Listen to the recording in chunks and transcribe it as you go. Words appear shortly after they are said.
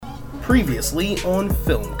Previously on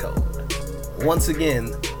Film Code. Once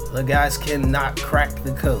again, the guys cannot crack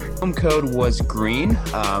the code. Film Code was green.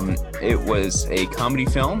 It was a comedy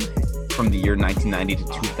film from the year 1990 to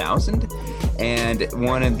 2000. And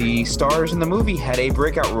one of the stars in the movie had a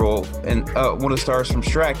breakout role. And one of the stars from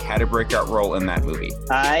Shrek had a breakout role in that movie.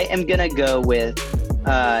 I am going to go with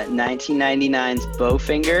 1999's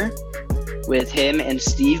Bowfinger with him and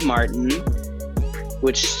Steve Martin,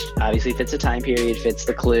 which obviously fits the time period, fits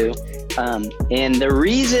the clue. And the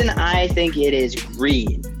reason I think it is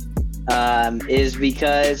green is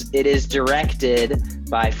because it is directed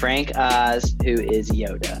by Frank Oz, who is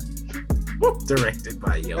Yoda. Directed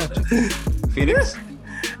by Yoda. Phoenix?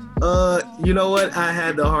 You know what? I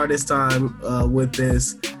had the hardest time with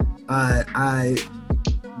this. I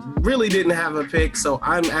really didn't have a pick, so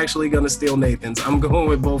I'm actually going to steal Nathan's. I'm going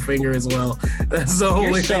with Bowfinger as well. That's the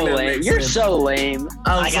only thing that makes You're sense. so lame.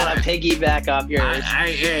 I got to piggyback off yours.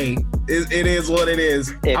 Hey, it is what it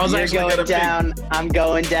is. If I was you're actually going down, I'm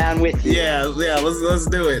going down with you. Yeah, let's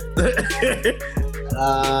do it.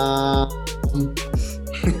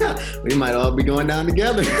 We might all be going down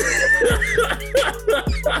together.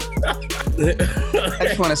 I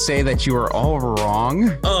just want to say that you are all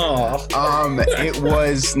wrong. Oh. It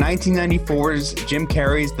was 1994's Jim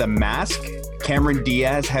Carrey's The Mask. Cameron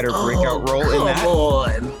Diaz had her breakout role in that. Come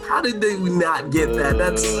on. How did they not get that?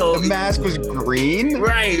 That's so... The Mask was green?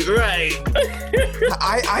 Right.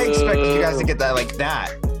 I expected you guys to get that like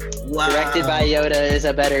that. Wow. Directed by Yoda is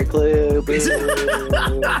a better clue.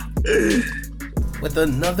 With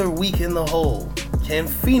another week in the hole, can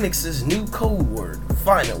Phoenix's new code word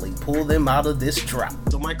finally pull them out of this drought?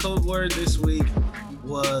 So my code word this week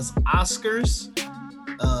was OSCARS.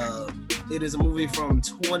 It is a movie from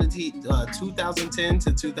 2010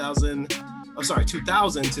 to 2000. Oh, sorry,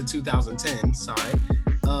 2000 to 2010. Sorry.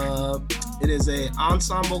 It is a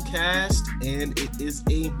ensemble cast and it is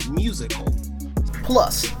a musical.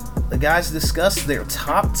 Plus, the guys discuss their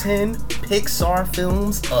top 10 Pixar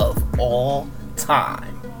films of all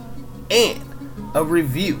time, and a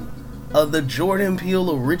review of the Jordan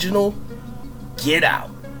Peele original Get Out.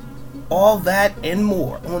 All that and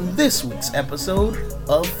more on this week's episode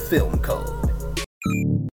of Film Code.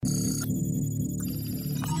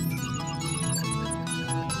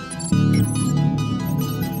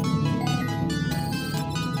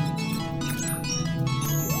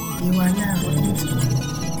 You are now entering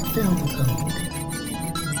Film Code.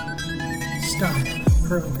 Start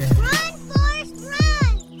program.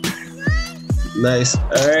 Nice.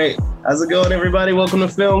 All right. How's it going, everybody? Welcome to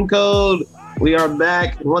Film Code. We are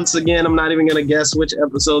back. Once again, I'm not even going to guess which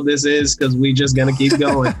episode this is because we just going to keep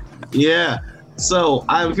going. Yeah. So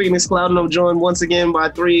I'm Phoenix Cloud and I'm joined once again by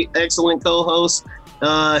three excellent co-hosts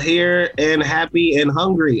here, and happy and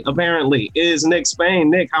hungry, apparently, is Nick Spain.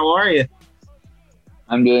 Nick, how are you?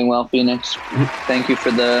 I'm doing well, Phoenix. Thank you for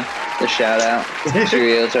the shout out.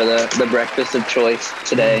 Cheerios are the breakfast of choice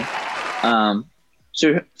today.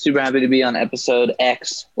 Super happy to be on episode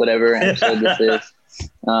X, whatever episode this is,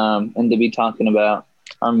 and to be talking about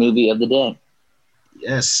our movie of the day.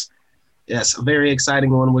 Yes, a very exciting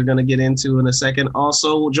one we're going to get into in a second.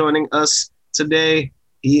 Also joining us today,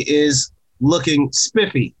 he is looking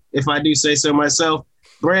spiffy, if I do say so myself.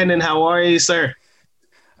 Brandon, how are you, sir?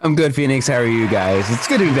 I'm good, Phoenix. How are you guys? It's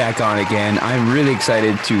good to be back on again. I'm really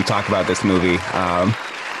excited to talk about this movie.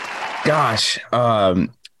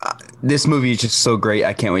 This movie is just so great.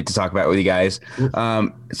 I can't wait to talk about it with you guys.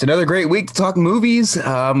 It's another great week to talk movies.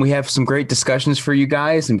 We have some great discussions for you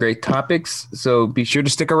guys and great topics, so be sure to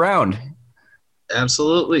stick around.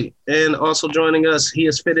 Absolutely. And also joining us, he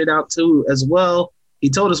is fitted out too as well. He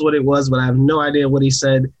told us what it was, but I have no idea what he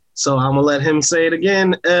said, so I'm going to let him say it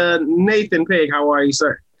again. Nathan Pig, how are you,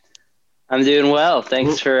 sir? I'm doing well.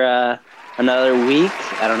 Thanks for another week.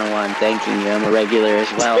 I don't know why I'm thanking you. I'm a regular as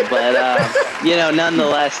well, but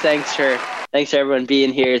nonetheless, thanks for everyone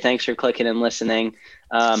being here. Thanks for clicking and listening.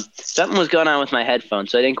 Something was going on with my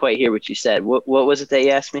headphones, so I didn't quite hear what you said. What was it that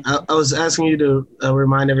you asked me? I was asking you to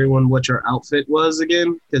remind everyone what your outfit was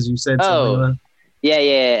again, because you said something.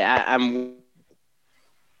 I'm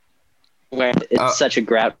wearing. It's such a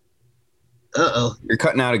grout. Uh-oh. You're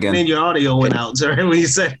cutting out again. I mean, your audio went out, sir, when you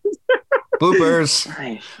said.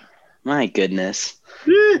 Bloopers. My goodness.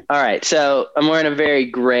 All right, so I'm wearing a very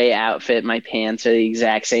gray outfit. My pants are the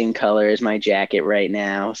exact same color as my jacket right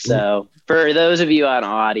now. So for those of you on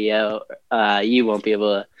audio, you won't be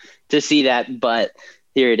able to see that, but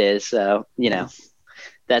here it is. So,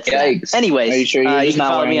 that's that. Anyways, are you sure you can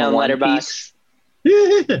follow me on Letterboxd.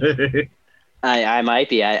 I might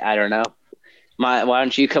be. I don't know. Why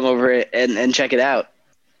don't you come over and check it out?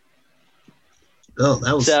 Oh,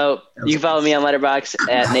 that was. So you can follow me on Letterboxd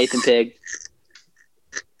at Nathan Pig,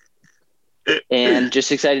 and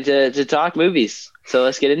just excited to talk movies. So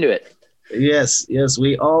let's get into it. Yes,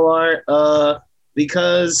 we all are.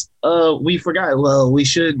 Because we forgot. Well, we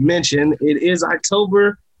should mention it is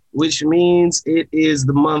October, which means it is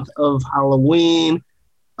the month of Halloween.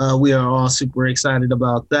 We are all super excited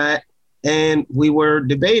about that. And we were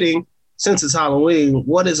debating, since it's Halloween,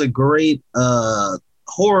 what is a great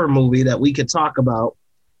horror movie that we could talk about?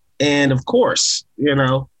 And of course,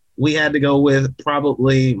 we had to go with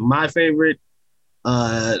probably my favorite,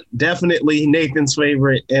 definitely Nathan's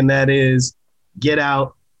favorite, and that is Get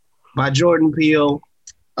Out by Jordan Peele.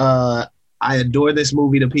 I adore this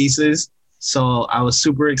movie to pieces, so I was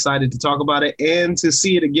super excited to talk about it and to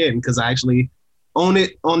see it again because I actually own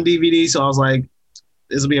it on DVD. So I was like,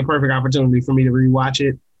 this will be a perfect opportunity for me to rewatch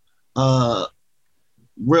it.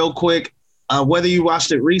 Real quick, whether you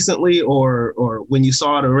watched it recently or when you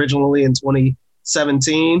saw it originally in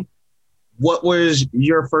 2017, what was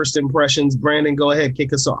your first impressions? Brandon, go ahead,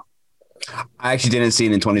 kick us off. I actually didn't see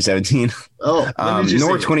it in 2017. Oh,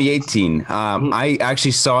 nor 2018. I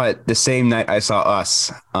actually saw it the same night I saw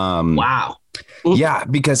Us. Wow. Yeah,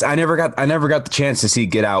 because I never got the chance to see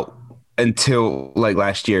Get Out until like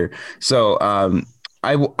last year. So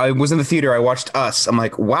I was in the theater. I watched Us. I'm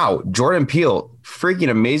like, wow, Jordan Peele, freaking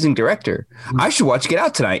amazing director. I should watch Get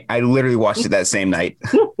Out tonight. I literally watched it that same night.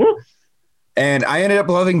 And I ended up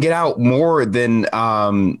loving Get Out more than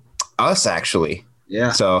Us, actually.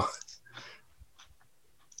 Yeah. So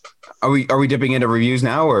are we dipping into reviews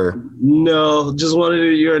now, or no? Just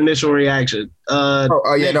wanted your initial reaction. I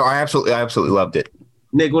absolutely loved it.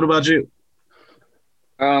 Nick, what about you?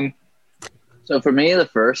 So for me, the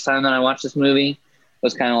first time that I watched this movie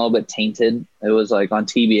was kind of a little bit tainted. It was like on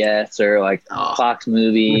TBS or like Fox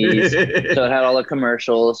Movies. So it had all the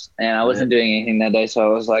commercials, and I wasn't doing anything that day. So I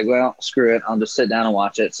was like, well, screw it. I'll just sit down and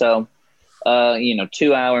watch it. So,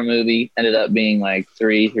 2-hour movie ended up being like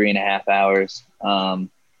 3.5 hours.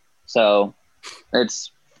 So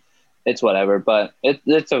it's whatever, but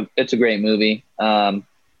it's a great movie.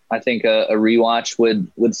 I think a rewatch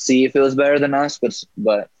would see if it was better than Us,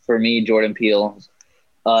 but for me, Jordan Peele,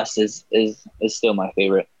 Us is still my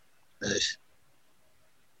favorite.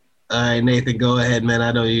 All right, Nathan, go ahead, man.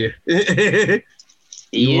 I know you.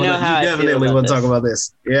 You definitely want to talk about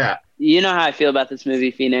this. Yeah. You know how I feel about this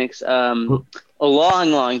movie, Phoenix. A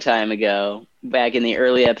long time ago, back in the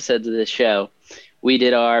early episodes of this show, we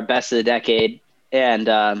did our best of the decade, and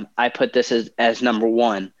I put this as number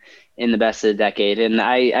one in the best of the decade, and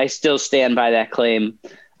I still stand by that claim.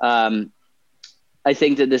 I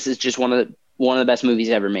think that this is just one of the best movies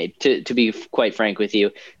ever made, to be quite frank with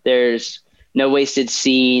you. There's no wasted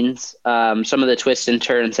scenes. Some of the twists and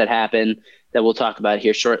turns that happen that we'll talk about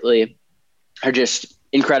here shortly are just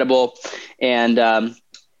incredible. And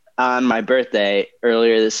on my birthday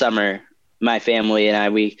earlier this summer, my family and I,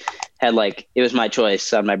 we had it was my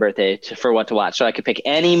choice on my birthday for what to watch. So I could pick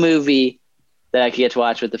any movie that I could get to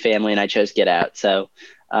watch with the family, and I chose Get Out. So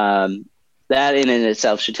that in and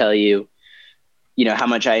itself should tell you, how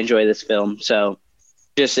much I enjoy this film. So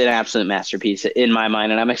just an absolute masterpiece in my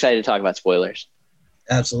mind, and I'm excited to talk about spoilers.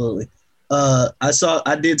 Absolutely.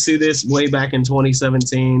 I did see this way back in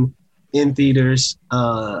 2017 in theaters.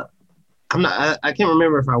 I can't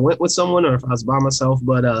remember if I went with someone or if I was by myself,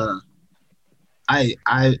 but I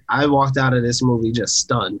walked out of this movie just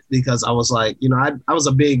stunned because I was like, I was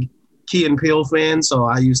a big Key and Peele fan, so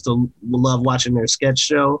I used to love watching their sketch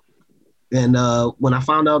show. And when I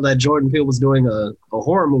found out that Jordan Peele was doing a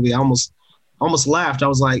horror movie, I almost laughed. I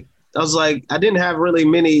was like, I didn't have really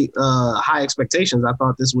many high expectations. I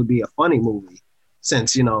thought this would be a funny movie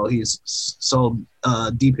since, he's so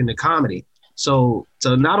deep into comedy. So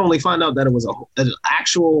to not only find out that it was an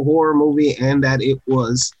actual horror movie and that it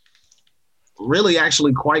was really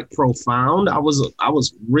actually quite profound, I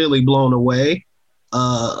was really blown away.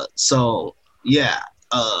 So yeah.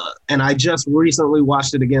 And I just recently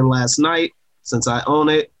watched it again last night since I own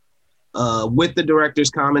it, with the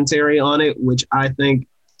director's commentary on it, which I think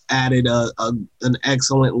added an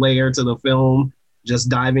excellent layer to the film, just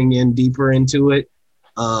diving in deeper into it.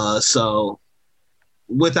 So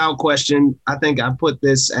without question, I think I put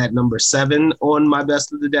this at number 7 on my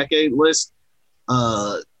best of the decade list.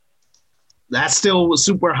 That's still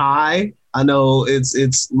super high. I know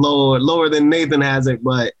it's lower than Nathan has it,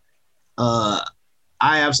 but I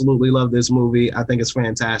absolutely love this movie. I think it's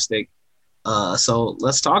fantastic. So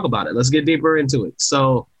let's talk about it. Let's get deeper into it.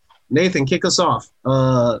 So Nathan, kick us off.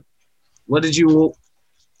 What did you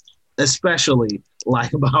especially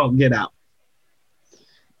like about Get Out?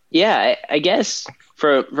 Yeah, I guess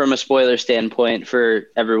from a spoiler standpoint for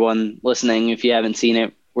everyone listening, if you haven't seen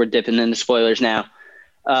it, we're dipping into spoilers now.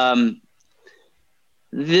 The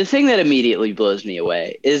thing that immediately blows me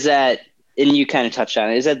away is that, and you kind of touched on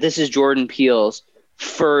it, is that this is Jordan Peele's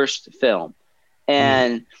first film.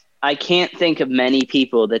 And I can't think of many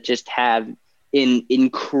people that just have an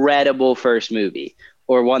incredible first movie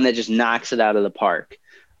or one that just knocks it out of the park.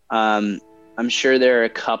 I'm sure there are a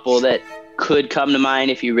couple that could come to mind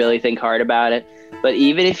if you really think hard about it. But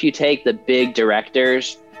even if you take the big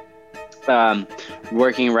directors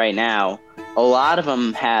working right now, a lot of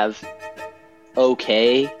them have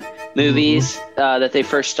okay movies that they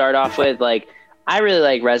first start off with. Like, I really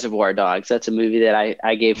like Reservoir Dogs. That's a movie that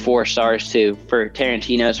I gave 4 stars to for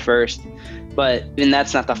Tarantino's first. But even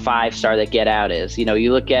that's not the 5-star that Get Out is. You know,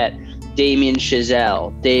 you look at Damien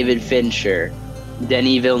Chazelle, David Fincher,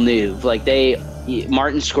 Denis Villeneuve,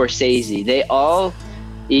 Martin Scorsese, they all,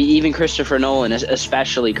 even Christopher Nolan,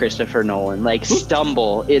 especially Christopher Nolan,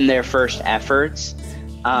 stumble in their first efforts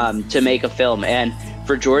to make a film. And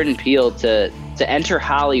for Jordan Peele to enter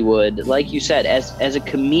Hollywood, like you said, as a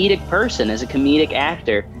comedic person, as a comedic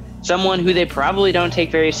actor, someone who they probably don't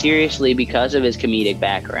take very seriously because of his comedic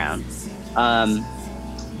background,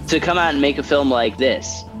 to come out and make a film like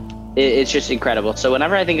this, it's just incredible. So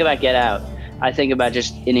whenever I think about Get Out, I think about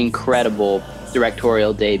just an incredible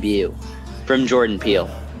directorial debut from Jordan Peele.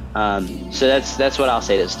 So that's what I'll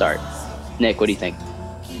say to start. Nick, what do you think?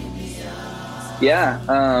 Yeah,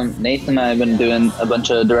 Nathan and I have been doing a bunch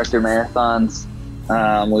of director marathons.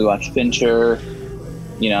 We watched Fincher.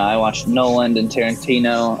 I watched Nolan and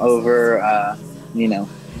Tarantino over,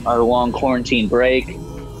 our long quarantine break.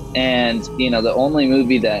 And, the only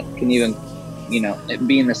movie that can even,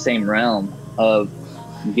 be in the same realm of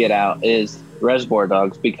Get Out is Reservoir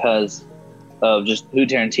Dogs because of just who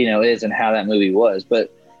Tarantino is and how that movie was.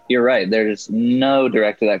 But you're right. There's no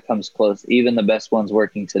director that comes close, even the best ones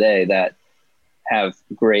working today, that have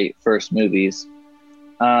great first movies.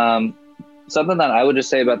 Something that I would just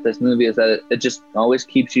say about this movie is that it just always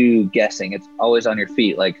keeps you guessing. It's always on your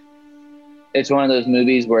feet. It's one of those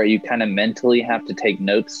movies where you kind of mentally have to take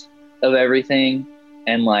notes of everything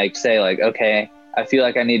and say okay, I feel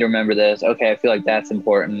like I need to remember this. Okay, I feel like that's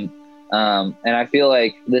important. And I feel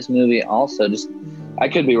like this movie also I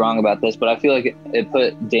could be wrong about this, but I feel like it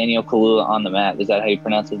put Daniel Kaluuya on the map. Is that how you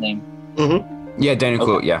pronounce his name? Mm-hmm. Yeah, Daniel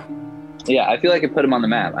Kaluuya, yeah. Yeah, I feel like it put him on the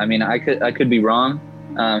map. I mean, I could be wrong.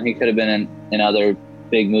 He could have been in other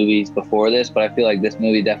big movies before this, but I feel like this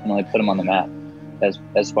movie definitely put him on the map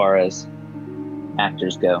as far as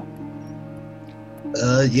actors go.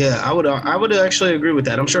 Yeah, I would actually agree with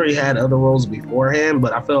that. I'm sure he had other roles beforehand,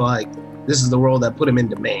 but I feel like this is the role that put him in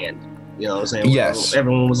demand. You know what I'm saying? Yes.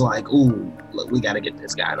 Everyone was like, "Ooh, look, we got to get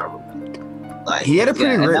this guy in our movie." He had a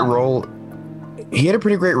pretty great role. He had a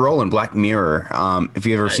pretty great role in Black Mirror. If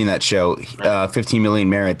you've ever seen that show, 15 Million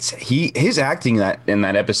Merits, his acting in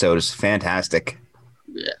that episode is fantastic.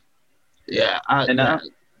 Yeah,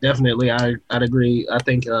 definitely. I'd agree. I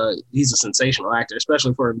think he's a sensational actor,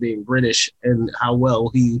 especially for him being British, and how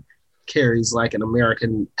well he carries an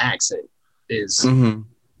American accent is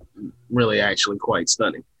really actually quite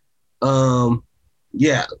stunning.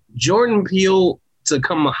 Yeah, Jordan Peele to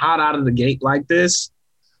come hot out of the gate like this,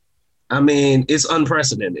 I mean, it's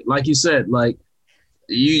unprecedented. Like you said,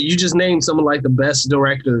 you just named some of the best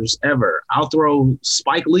directors ever. I'll throw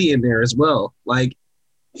Spike Lee in there as well.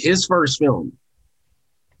 His first film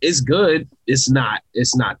is good. It's not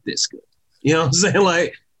this good. You know what I'm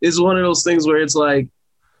saying? It's one of those things where it's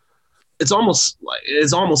it's almost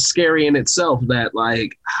scary in itself that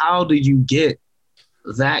how do you get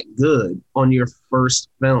that good on your first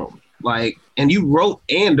film? And you wrote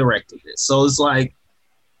and directed it. So it's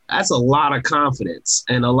that's a lot of confidence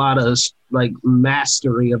and a lot of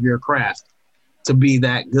mastery of your craft to be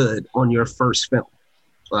that good on your first film.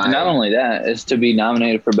 Not only that, is to be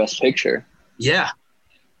nominated for Best Picture. Yeah.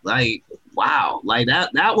 Wow.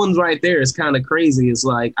 That one's right there is kind of crazy. It's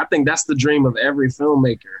I think that's the dream of every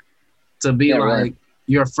filmmaker, to be right.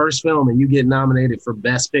 Your first film and you get nominated for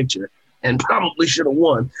Best Picture, and probably should have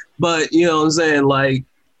won. But you know what I'm saying?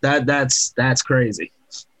 That's crazy.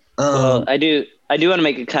 Well, I do want to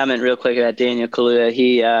make a comment real quick about Daniel Kaluuya.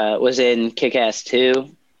 He was in Kick-Ass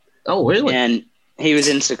 2. Oh, really? And he was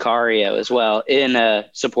in Sicario as well, in a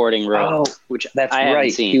supporting role, which that's I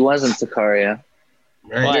haven't seen. He was in Sicario.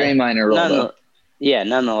 Right. Very minor role, though. Yeah,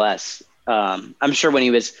 nonetheless. I'm sure when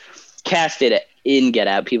he was casted in Get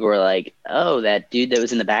Out, people were like, oh, that dude that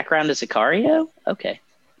was in the background of Sicario? Okay.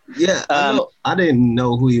 Yeah, I didn't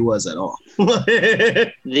know who he was at all.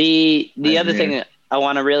 The other thing that I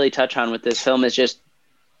want to really touch on with this film is just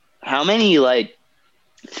how many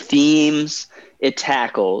themes it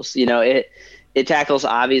tackles. It tackles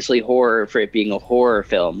obviously horror for it being a horror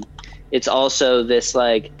film. It's also this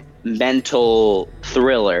like mental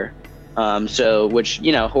thriller. Which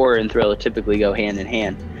horror and thriller typically go hand in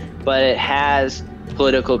hand, but it has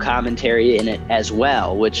political commentary in it as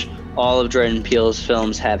well, which all of Jordan Peele's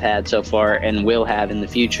films have had so far and will have in the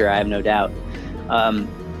future, I have no doubt.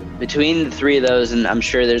 Between the three of those, and I'm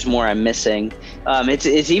sure there's more I'm missing,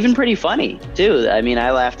 it's even pretty funny too. I mean,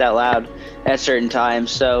 I laughed out loud at certain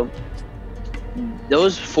times. So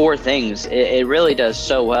those four things, it really does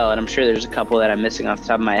so well, and I'm sure there's a couple that I'm missing off the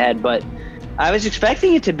top of my head, but I was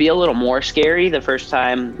expecting it to be a little more scary the first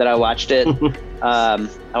time that I watched it. I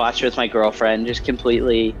watched it with my girlfriend, just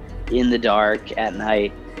completely in the dark at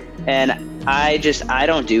night. And I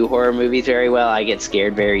don't do horror movies very well. I get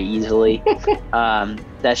scared very easily.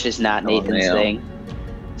 That's just not Nathan's thing.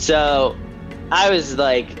 So I was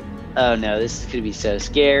like, oh no, this is going to be so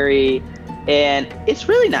scary. And it's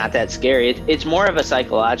really not that scary. It's more of a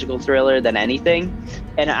psychological thriller than anything.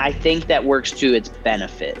 And I think that works to its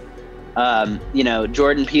benefit.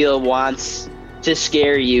 Jordan Peele wants to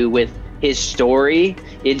scare you with his story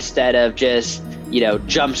instead of just,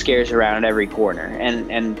 jump scares around every corner.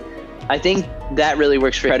 And I think that really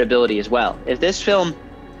works for credibility as well. If this film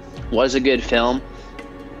was a good film,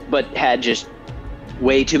 but had just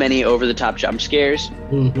way too many over-the-top jump scares,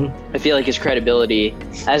 I feel like his credibility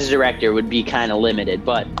as a director would be kind of limited,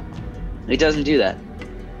 but he doesn't do that.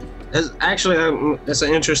 Actually, that's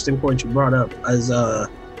an interesting point you brought up.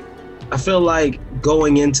 I feel like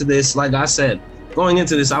going into this, like I said,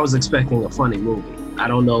 I was expecting a funny movie. I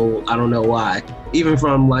don't know why. Even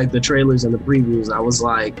from like the trailers and the previews, I was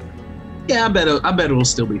like, yeah, I bet it'll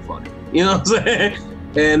still be funny. You know what I'm saying?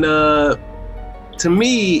 And to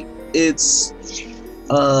me, it's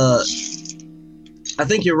I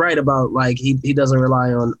think you're right about like he doesn't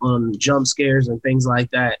rely on jump scares and things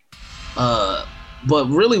like that. But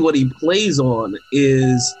really what he plays on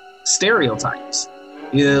is stereotypes.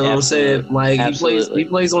 You know what I'm saying? Like he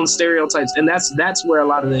plays on stereotypes, and that's where a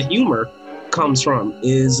lot of the humor comes from.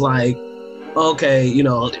 Is like, okay,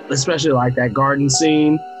 especially like that garden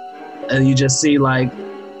scene, and you just see like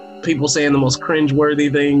people saying the most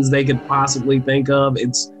cringeworthy things they could possibly think of.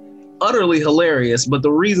 It's utterly hilarious, but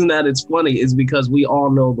the reason that it's funny is because we all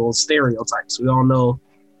know those stereotypes. We all know,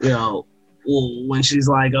 when she's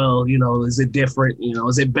like, oh, is it different?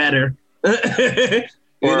 Is it better?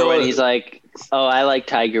 Or when he's like, oh, I like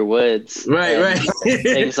Tiger Woods. Right.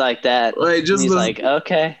 Things like that. Right, just he's like,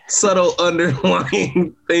 okay. Subtle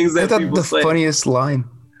underlying things that people say.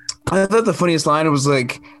 I thought the funniest line was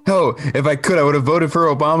like, oh, if I could, I would have voted for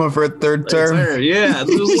Obama for a third term. Yeah.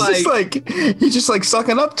 He's just like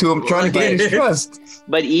sucking up to him, trying to gain his trust.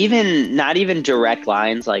 But not even direct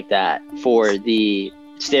lines like that for the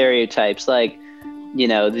stereotypes, like,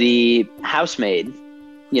 the housemaid,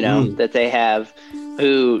 that they have,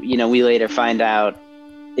 who, we later find out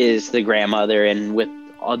is the grandmother, and with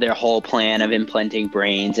all their whole plan of implanting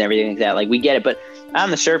brains and everything like that. Like, we get it. But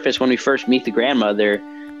on the surface, when we first meet the grandmother,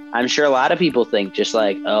 I'm sure a lot of people think just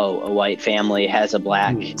like, oh, a white family has a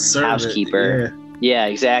black housekeeper. Yeah,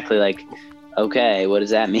 exactly. Like, okay, what does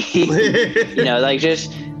that mean? Like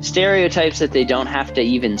just stereotypes that they don't have to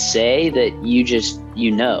even say, that you just,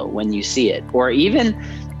 when you see it. Or even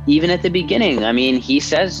at the beginning, I mean, he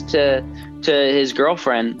says to his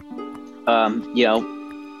girlfriend,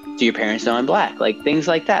 do your parents know I'm black? Like things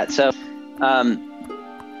like that. So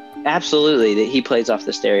absolutely that he plays off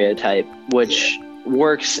the stereotype, which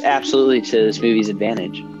works absolutely to this movie's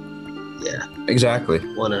advantage. Yeah, exactly.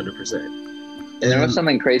 100%. There was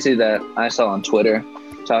something crazy that I saw on Twitter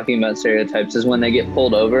talking about stereotypes is when they get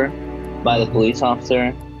pulled over by the police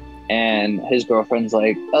officer and his girlfriend's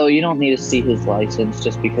like, oh, you don't need to see his license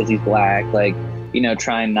just because he's black. Like,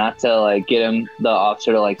 trying not to like get the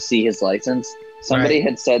officer to like see his license. Somebody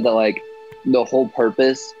had said that like the whole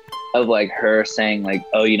purpose of like her saying like,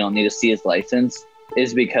 oh, you don't need to see his license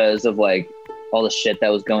is because of like all the shit that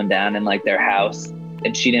was going down in like their house,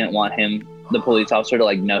 and she didn't want the police officer to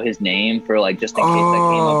like know his name for like just in case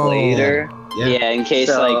that came up later. Yeah, in case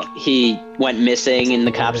like he went missing and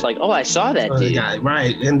the cops like, oh, I saw that dude.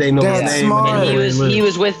 Right, and they know his name. And he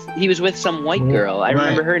was with some white girl. I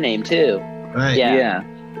remember her name too. Right.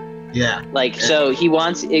 Yeah. Like, so he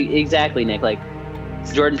wants exactly, Nick. Like,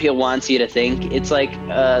 Jordan Peele wants you to think it's like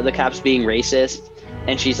the cops being racist,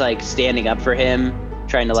 and she's like standing up for him,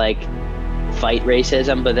 trying to like fight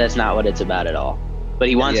racism, but that's not what it's about at all. But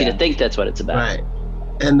he wants you to think that's what it's about. Right.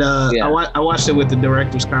 And I watched it with the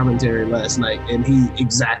director's commentary last night, and he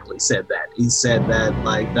exactly said that. He said that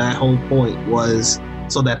like that whole point was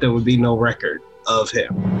so that there would be no record of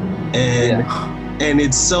him, and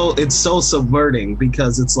it's so subverting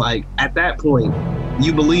because it's like at that point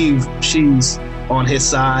you believe she's on his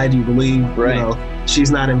side, you believe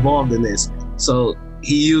she's not involved in this. So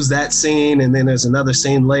he used that scene, and then there's another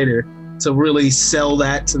scene later to really sell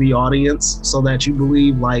that to the audience so that you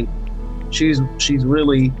believe like she's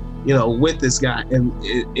really with this guy, and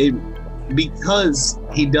it because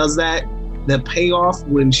he does that, the payoff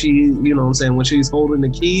when she when she's holding the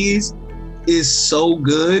keys is so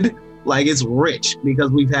good. Like, it's rich because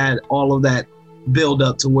we've had all of that build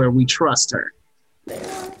up to where we trust her.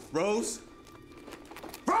 Rose,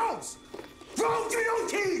 give me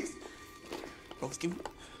those keys. Rose, give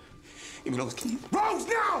me those keys. Rose,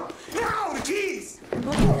 now, the keys.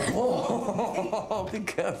 Oh, be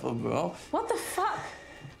careful, bro. What the fuck?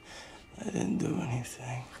 I didn't do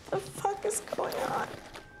anything. What the fuck is going on?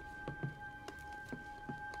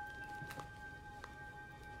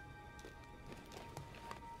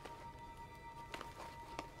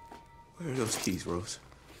 Where are those keys, Rose?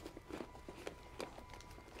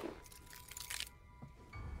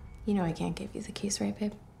 You know I can't give you the keys, right,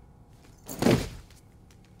 babe?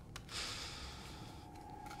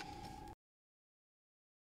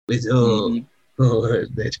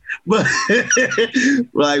 Bitch. But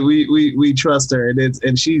like we trust her,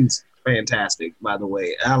 and she's fantastic, by the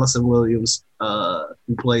way. Allison Williams,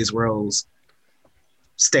 who plays Rose,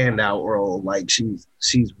 standout role. Like, she's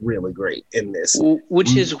really great in this.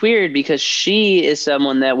 Which is weird because she is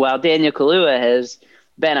someone that, while Daniel Kaluuya has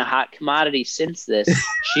been a hot commodity since this,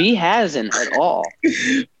 she hasn't at all.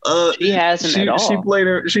 She hasn't at all.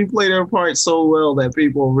 She played her part so well that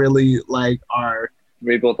people really are.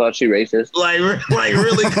 People thought she racist. Like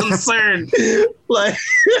really concerned. Like,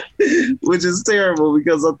 which is terrible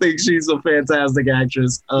because I think she's a fantastic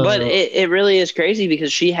actress. But it really is crazy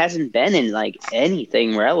because she hasn't been in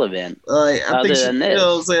anything relevant other than this. You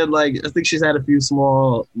know what I'm saying? Like, I think she's had a few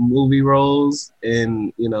small movie roles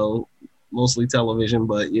in, mostly television,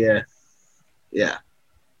 but yeah.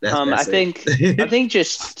 That's I think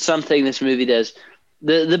just something this movie does.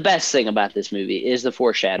 The best thing about this movie is the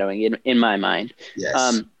foreshadowing in my mind.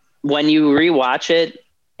 Yes. When you rewatch it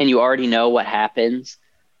and you already know what happens,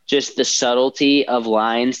 just the subtlety of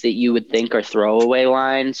lines that you would think are throwaway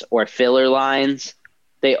lines or filler lines,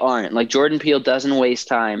 they aren't. Like, Jordan Peele doesn't waste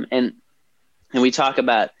time. And we talk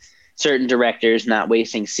about certain directors not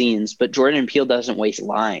wasting scenes, but Jordan Peele doesn't waste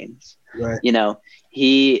lines. Right.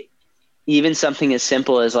 He, even something as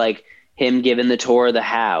simple as him giving the tour of the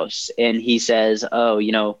house, and he says,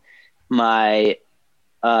 my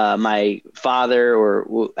father,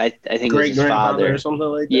 or I think it was his father or something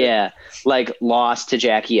like that. Yeah, lost to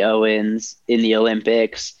Jackie Owens in the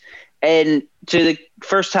Olympics. And to the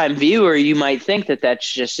first time viewer, you might think that that's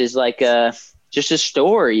just just a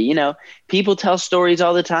story. People tell stories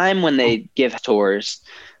all the time when they give tours.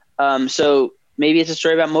 So maybe it's a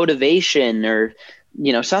story about motivation or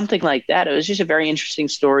something like that. It was just a very interesting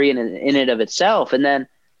story in it of itself. And then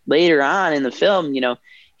later on in the film,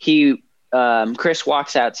 Chris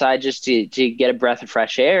walks outside just to get a breath of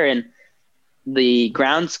fresh air, and the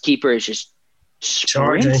groundskeeper is just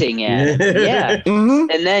sprinting at him. Yeah. Mm-hmm.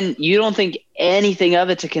 And then you don't think anything of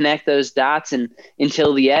it to connect those dots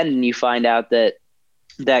until the end, and you find out that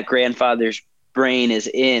grandfather's brain is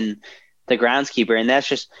in the groundskeeper. And that's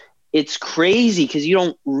just, it's crazy because you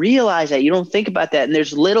don't realize that. You don't think about that. And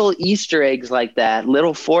there's little Easter eggs like that,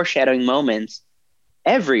 little foreshadowing moments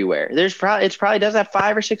everywhere. It probably does that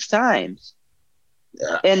 5 or 6 times.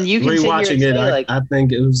 Yeah. And you can rewatching it, I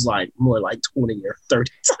think it was more like 20 or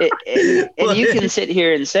 30 times. And you can sit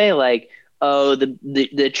here and say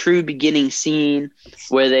the true beginning scene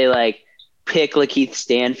where they pick Lakeith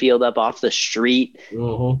Stanfield up off the street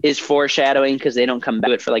is foreshadowing because they don't come back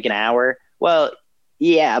to it for an hour. Well,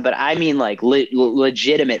 yeah, but I mean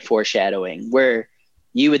legitimate foreshadowing where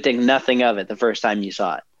you would think nothing of it the first time you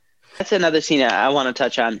saw it. That's another scene I want to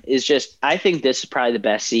touch on. Is just, I think this is probably the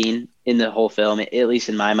best scene in the whole film, at least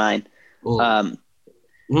in my mind.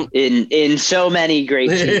 In so many great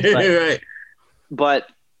scenes, right. But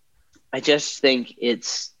I just think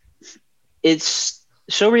it's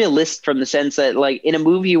so realistic from the sense that in a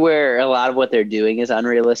movie where a lot of what they're doing is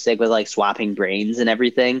unrealistic with swapping brains and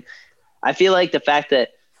everything. I feel like the fact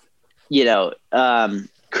that,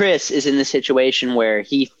 Chris is in the situation where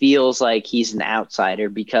he feels like he's an outsider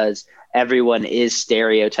because everyone is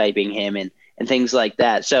stereotyping him and things like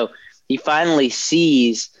that. So he finally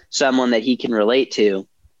sees someone that he can relate to,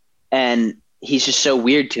 and he's just so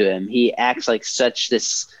weird to him. He acts like such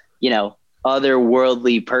this,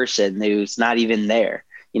 otherworldly person who's not even there,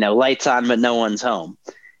 lights on, but no one's home.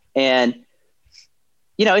 And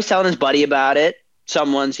he's telling his buddy about it.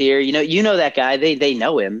 Someone's here, you know that guy, they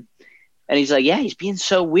know him. And he's like, yeah, he's being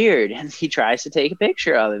so weird. And he tries to take a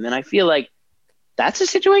picture of him. And I feel like that's a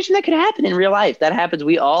situation that could happen in real life. That happens.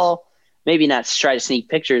 We all maybe not try to sneak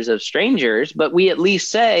pictures of strangers, but we at least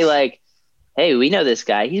say like, hey, we know this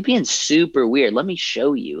guy. He's being super weird. Let me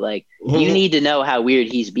show you. Like, you need to know how weird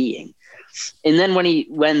he's being. And then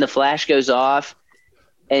when the flash goes off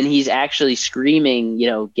and he's actually screaming,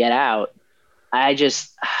 get out,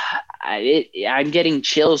 I'm getting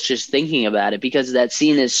chills just thinking about it because that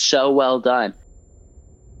scene is so well done.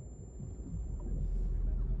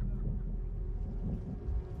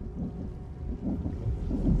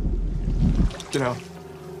 Get out.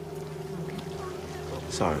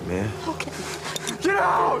 Sorry, man. Okay. Get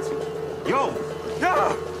out! Yo!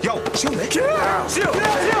 Yo, chill, man. Get out! Chill,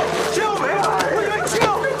 man! Chill!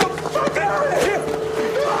 Get the fuck out of here!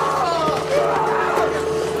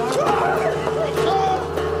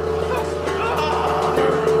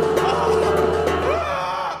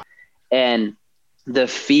 And the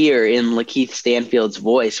fear in Lakeith Stanfield's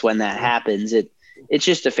voice when that happens, it's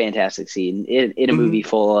just a fantastic scene in a movie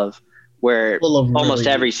full of almost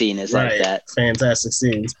every scene is like that. Fantastic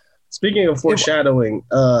scenes. Speaking of foreshadowing,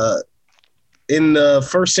 in the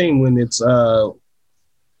first scene when it's Rose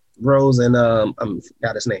and I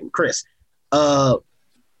forgot his name, Chris. When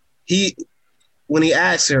he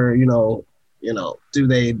asks her, do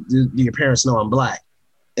your parents know I'm black?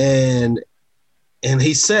 And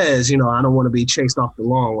he says, I don't want to be chased off the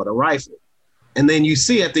lawn with a rifle. And then you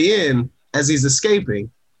see at the end, as he's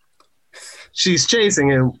escaping, she's chasing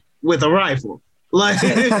him with a rifle. Like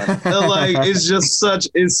it's just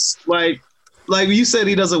it's like you said,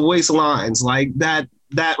 he doesn't waste lines. Like that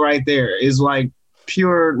right there is like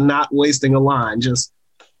pure not wasting a line. Just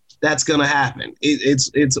that's gonna happen.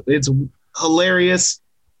 It's hilarious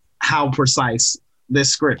how precise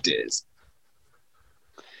this script is.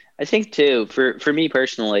 I think too, for me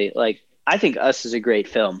personally, like I think Us is a great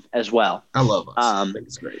film as well. I love Us. I think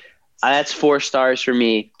it's great. That's 4 stars for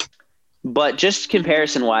me. But just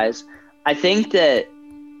comparison wise, I think that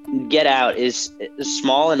Get Out is a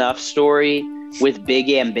small enough story with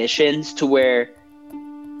big ambitions to where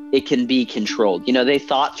it can be controlled. They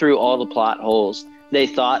thought through all the plot holes. They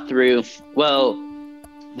thought through, well,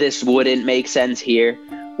 this wouldn't make sense here.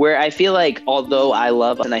 Where I feel like, although I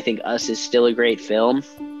love Us and I think Us is still a great film,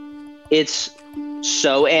 it's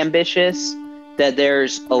so ambitious that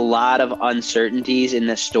there's a lot of uncertainties in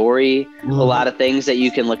the story, a lot of things that you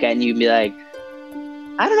can look at and you can be like,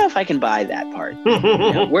 I don't know if I can buy that part.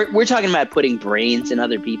 We're talking about putting brains in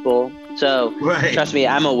other people. So trust me,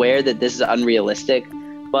 I'm aware that this is unrealistic,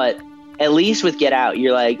 but at least with Get Out,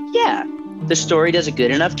 you're like, yeah, the story does a good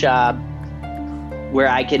enough job where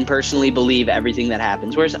I can personally believe everything that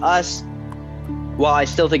happens. Whereas Us, while I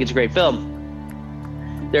still think it's a great film,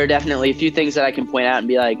 there are definitely a few things that I can point out and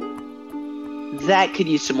be like, that could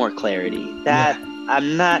use some more clarity.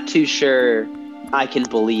 I'm not too sure I can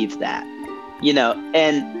believe that,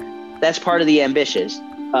 and that's part of the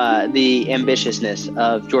ambitiousness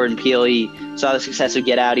of Jordan Peele. He saw the success of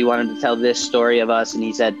Get Out. He wanted to tell this story of Us, and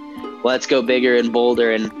he said, let's go bigger and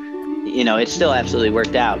bolder. And, it still absolutely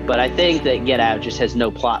worked out. But I think that Get Out just has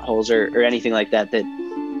no plot holes or anything like that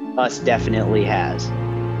Us definitely has.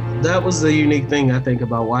 That was the unique thing I think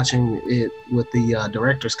about watching it with the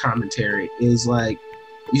director's commentary is like,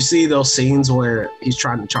 you see those scenes where he's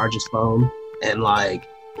trying to charge his phone and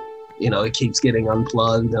it keeps getting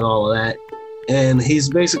unplugged and all of that. And he's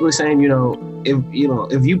basically saying,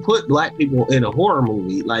 if you put black people in a horror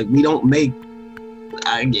movie, like we don't make,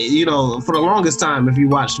 for the longest time, if you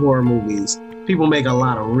watched horror movies, people make a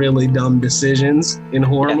lot of really dumb decisions in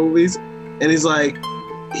horror movies. And he's like,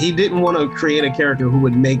 he didn't want to create a character who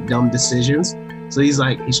would make dumb decisions. So he's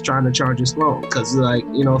trying to charge his phone. Because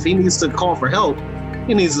if he needs to call for help,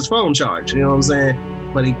 he needs his phone charged. You know what I'm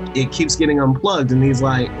saying? But it keeps getting unplugged. And he's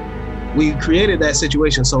like, we created that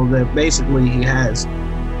situation so that basically he has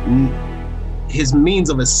his means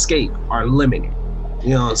of escape are limited.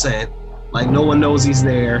 You know what I'm saying? Like no one knows he's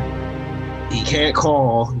there. He can't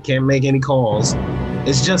call. He can't make any calls.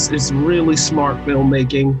 It's really smart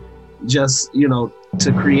filmmaking. Just,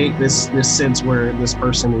 to create this sense where this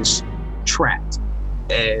person is trapped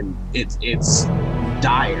and it's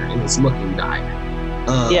dire and it's looking dire.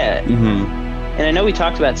 And I know we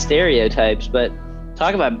talked about stereotypes, but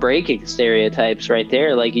talk about breaking stereotypes right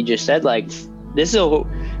there. Like you just said, like this is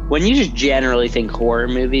when you just generally think horror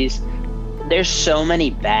movies, there's so many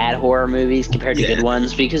bad horror movies compared to good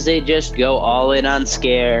ones because they just go all in on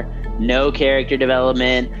scare, no character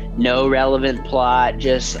development, no relevant plot,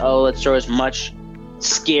 just let's throw as much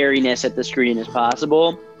scariness at the screen as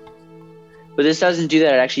possible. But this doesn't do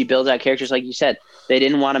that. It actually builds out characters, like you said. They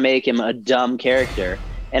didn't want to make him a dumb character.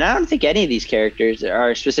 And I don't think any of these characters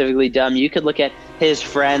are specifically dumb. You could look at his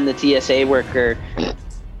friend, the TSA worker,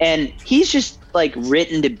 and he's just like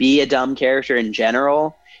written to be a dumb character in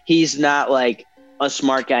general. He's not like a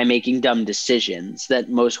smart guy making dumb decisions that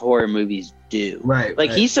most horror movies do. Right.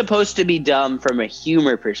 Like he's supposed to be dumb from a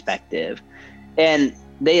humor perspective. And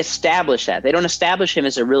they establish that. They don't establish him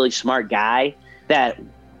as a really smart guy that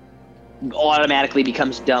automatically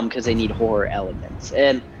becomes dumb because they need horror elements.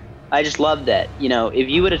 And I just love that. You know, if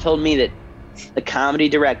you would have told me that the comedy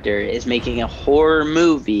director is making a horror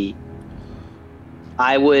movie,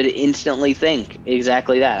 I would instantly think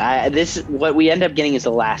exactly that. What we end up getting is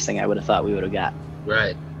the last thing I would have thought we would have got.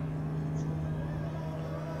 Right.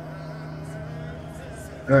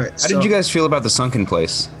 All right. How did you guys feel about the sunken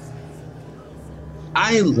place?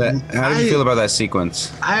 How did you feel about that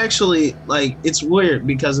sequence? I actually, like, it's weird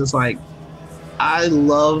because it's like, I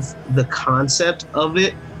love the concept of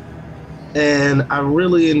it, and I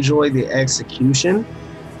really enjoy the execution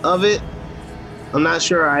of it. I'm not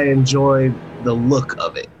sure I enjoy the look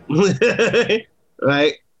of it.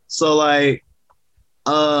 Right? So, like,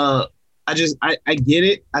 I get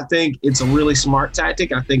it. I think it's a really smart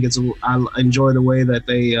tactic. I enjoy the way that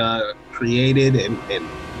they created and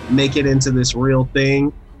make it into this real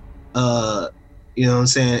thing. You know what I'm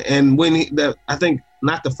saying? And when I think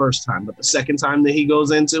not the first time, but the second time that he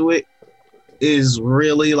goes into it is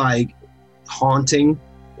really like haunting,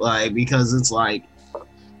 like, because it's like,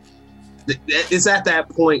 it's at that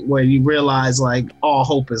point where you realize like all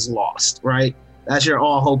hope is lost, right? That's your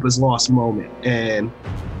all hope is lost moment. And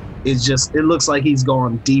it looks like he's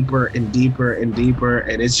gone deeper and deeper and deeper.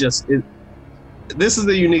 And it's just, this is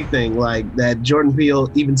the unique thing, like that Jordan Peele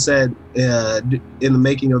even said in the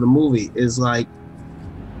making of the movie, is like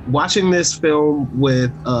watching this film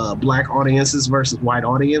with black audiences versus white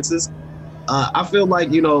audiences. I feel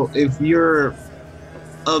like, you know, if you're,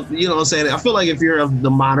 you know what I'm saying? I feel like if you're of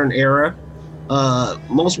the modern era,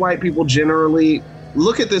 most white people generally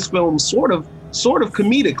look at this film sort of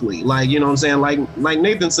comedically, like, you know what I'm saying? Like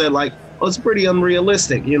Nathan said, like, oh, it's pretty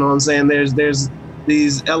unrealistic. You know what I'm saying? There's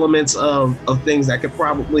these elements of things that could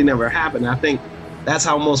probably never happen. I think that's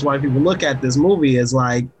how most white people look at this movie, is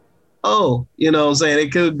like, oh, you know what I'm saying?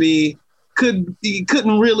 It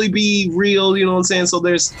couldn't really be real. You know what I'm saying? So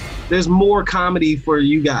there's more comedy for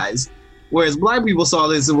you guys. Whereas black people saw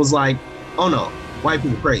this and was like, oh no, white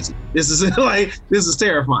people crazy. This is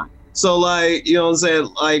terrifying. So, like, you know what I'm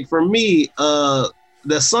saying? Like, for me, the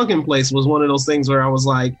sunken place was one of those things where I was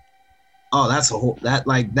like, oh,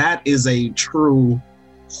 that is a true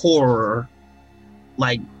horror,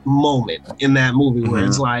 like, moment in that movie where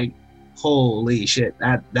it's like, holy shit,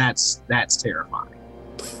 that's terrifying.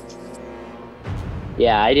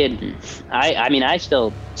 Yeah, I didn't. I mean, I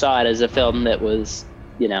still saw it as a film that was,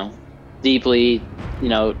 you know, deeply, you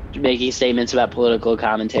know, making statements about political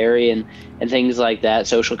commentary and things like that,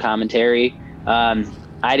 social commentary. I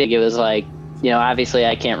think it was like, you know, obviously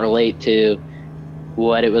I can't relate to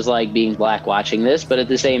what it was like being black watching this, but at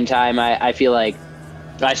the same time, I feel like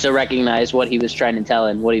I still recognize what he was trying to tell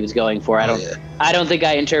and what he was going for. I don't think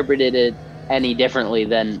I interpreted it any differently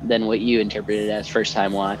than what you interpreted as first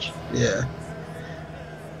time watch. Yeah.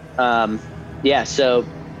 Yeah. So,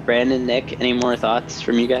 Brandon, Nick, any more thoughts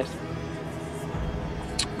from you guys?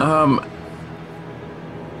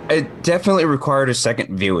 It definitely required a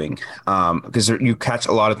second viewing, because you catch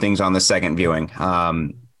a lot of things on the second viewing.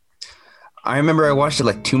 I remember I watched it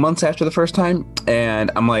like 2 months after the first time,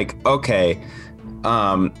 and I'm like, okay,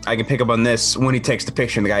 I can pick up on this. When he takes the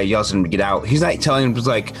picture and the guy yells at him to get out, he's not telling him, just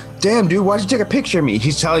like, damn, dude, why'd you take a picture of me?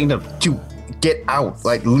 He's telling him to get out,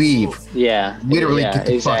 like, leave. Yeah. Literally get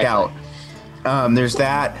the fuck out. There's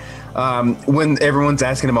that. When everyone's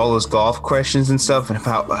asking him all those golf questions and stuff and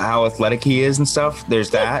how athletic he is and stuff, there's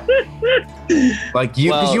that. Like,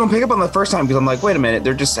 because you don't pick up on the first time, because I'm like, wait a minute,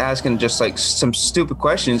 they're just asking just like some stupid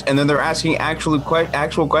questions, and then they're asking actual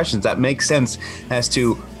questions that make sense as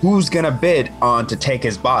to who's gonna bid on to take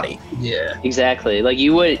his body. Yeah, exactly. Like,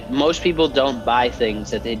 most people don't buy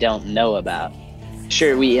things that they don't know about.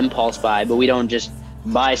 Sure, we impulse buy, but we don't just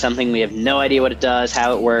buy something we have no idea what it does,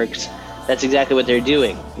 how it works. That's exactly what they're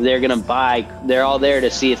doing. They're all there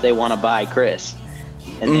to see if they want to buy Chris.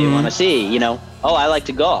 And they want to see, you know, oh, I like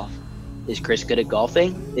to golf. Is Chris good at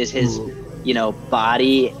golfing? Is his, you know,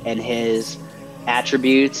 body and his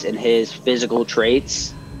attributes and his physical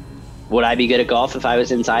traits, would I be good at golf if I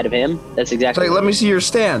was inside of him? That's exactly. It's like, let me see your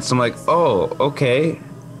stance. I'm like, oh, okay.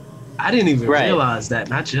 I didn't even realize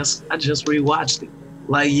that. I just rewatched it.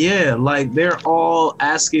 Like, yeah, like they're all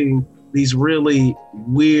asking these really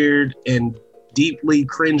weird and deeply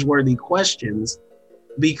cringeworthy questions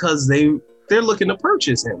because they're looking to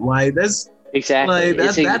purchase him. Like that's exactly.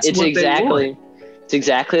 like that's what exactly. they want. It's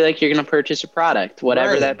exactly like you're going to purchase a product,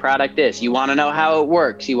 whatever that product is. You want to know how it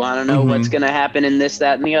works. You want to know what's going to happen in this,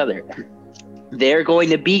 that, and the other. They're going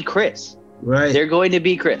to be Chris. Right. They're going to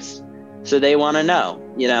be Chris. So they want to know,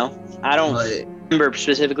 you know. I don't remember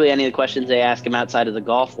specifically any of the questions they ask him outside of the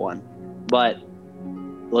golf one, but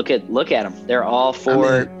look at them. They're all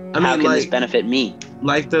for how can this benefit me?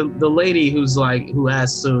 Like the lady who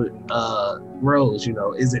asked Rose, you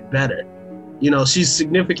know, is it better? You know, she's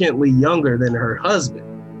significantly younger than her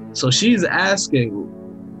husband. So she's asking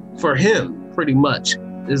for him pretty much.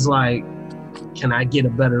 Is like, can I get a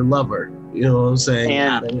better lover? You know what I'm saying?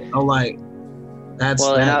 And I'm like, that's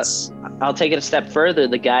I'll take it a step further.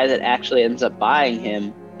 The guy that actually ends up buying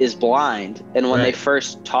him is blind. And when they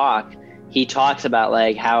first talk, he talks about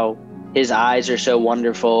like how his eyes are so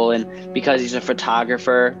wonderful. And because he's a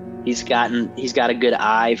photographer, he's got a good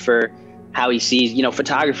eye for how he sees, you know,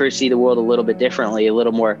 photographers see the world a little bit differently, a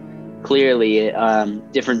little more clearly,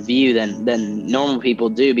 different view than normal people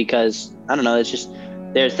do because, I don't know, it's just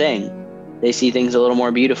their thing. They see things a little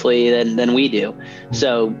more beautifully than we do.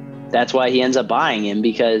 So that's why he ends up buying him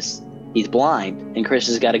because he's blind and Chris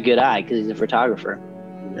has got a good eye because he's a photographer.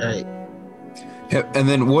 Right. And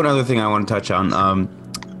then one other thing I want to touch on,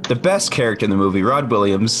 the best character in the movie, Rod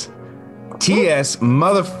Williams, T.S.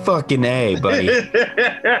 motherfucking A, buddy.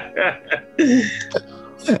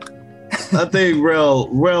 I think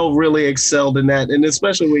Rel really excelled in that. And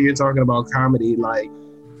especially when you're talking about comedy, like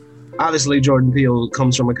obviously Jordan Peele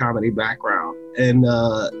comes from a comedy background and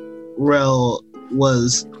Rel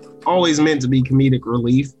was always meant to be comedic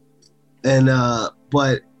relief. And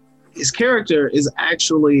but his character is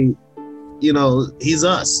actually, you know, he's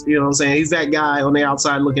us, you know what I'm saying? He's that guy on the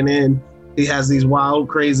outside looking in. He has these wild,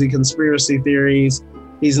 crazy conspiracy theories.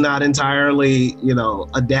 He's not entirely, you know,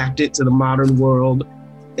 adapted to the modern world.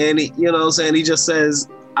 And, he, you know what I'm saying? He just says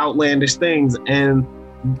outlandish things. And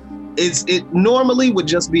it normally would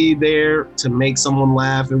just be there to make someone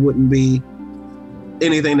laugh. It wouldn't be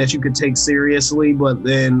anything that you could take seriously. But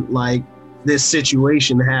then, like, this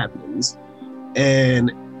situation happens.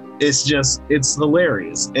 And it's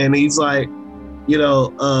hilarious. And he's like, you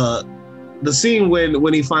know, the scene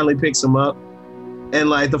when he finally picks him up, and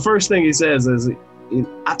like the first thing he says is,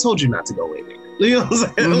 "I told you not to go in there." You know what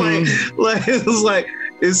I'm saying?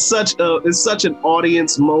 Mm-hmm. It's such an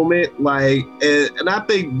audience moment. Like, and I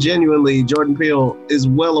think genuinely Jordan Peele is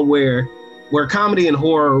well aware where comedy and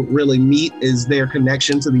horror really meet is their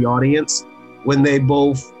connection to the audience. When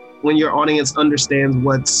your audience understands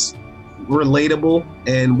what's relatable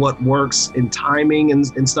and what works in timing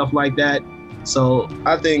and stuff like that. So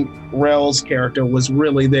I think Rel's character was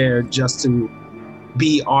really there just to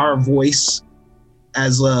be our voice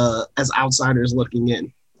as outsiders looking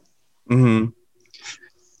in. Mm-hmm.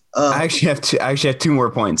 I actually have two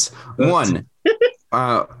more points. One,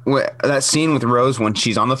 that scene with Rose when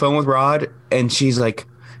she's on the phone with Rod and she's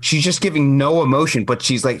just giving no emotion, but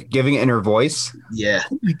she's like giving it in her voice. Yeah.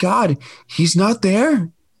 Oh my God, he's not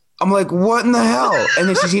there. I'm like, what in the hell? And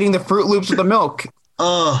then she's eating the Fruit Loops with the milk.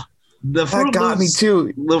 The Fruit got me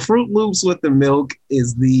too. The Fruit Loops with the milk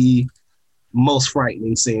is the most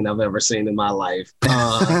frightening scene I've ever seen in my life.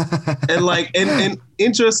 And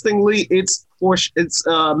interestingly, it's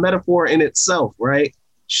a metaphor in itself, right?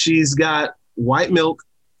 She's got white milk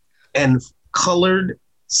and colored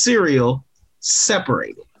cereal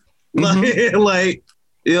separated. Mm-hmm. like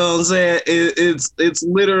you know what I'm saying? It's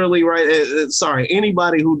literally right. Sorry,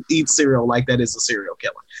 anybody who eats cereal like that is a serial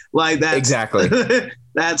killer. Like that. Exactly.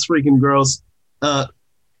 That's freaking gross. I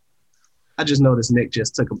just noticed Nick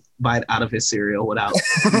just took a bite out of his cereal without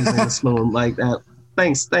using a spoon like that.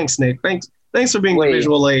 Thanks, Nick. Thanks for being the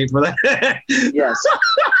visual aid for that. Yes.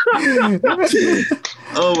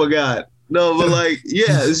 Oh my God. No, but like,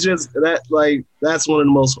 yeah, it's just that, like, that's one of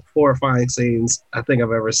the most horrifying scenes I think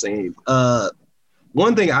I've ever seen.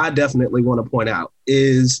 One thing I definitely want to point out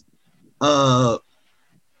is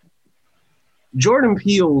Jordan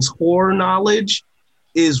Peele's horror knowledge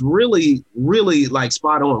is really, really like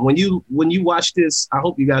spot on. When you watch this, I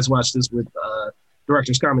hope you guys watch this with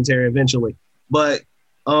director's commentary eventually, but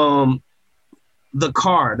the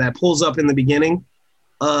car that pulls up in the beginning,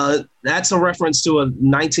 that's a reference to a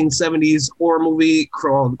 1970s horror movie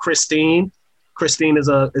called Christine. Christine is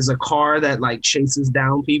a car that like chases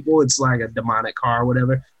down people. It's like a demonic car or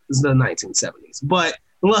whatever. It's the 1970s. But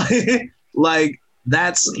like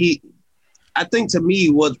I think to me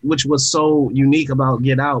which was so unique about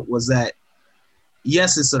Get Out was that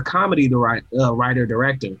yes, it's a comedy writer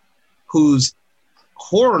director whose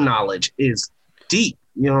horror knowledge is deep.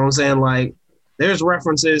 You know what I'm saying? Like, there's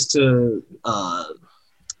references to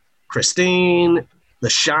Christine, The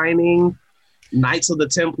Shining, Knights of the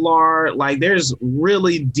Templar. Like, there's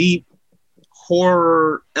really deep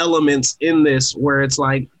horror elements in this where it's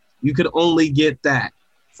like you could only get that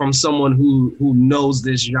from someone who knows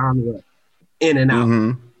this genre in and out.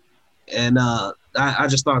 Mm-hmm. And I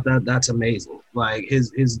just thought that's amazing. Like,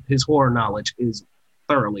 his horror knowledge is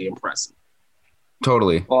thoroughly impressive.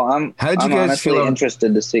 Totally. Well, I'm How did you guys honestly feel?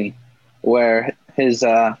 interested to see where his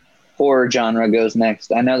horror genre goes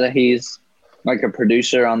next. I know that he's like a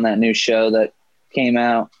producer on that new show that came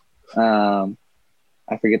out. I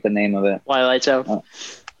forget the name of it. Twilight Zone.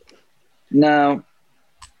 No.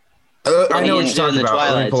 I know what you're talking about.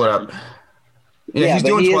 Let me pull it up. Yeah, he's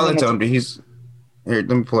doing Twilight Zone, but he's here. Let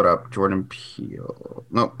me pull it up. Jordan Peele.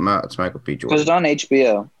 No, it's Michael P. Jordan. Because it's on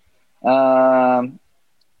HBO.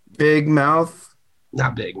 Big Mouth.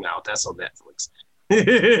 Not Big Mouth. That's on Netflix.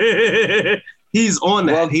 He's on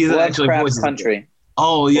that. He's actually voicing Country.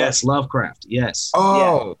 Oh yes, Lovecraft. Yes.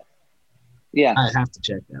 Oh. Yeah. I have to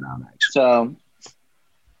check that out actually. So.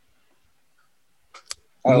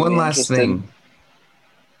 One last thing.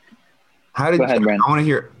 How did Go ahead, Brandon. I want to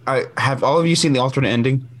hear? Have all of you seen the alternate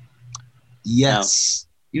ending? Yes.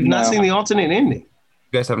 You've not seen the alternate ending.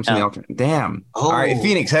 You guys haven't seen the alternate. Damn. Oh. All right,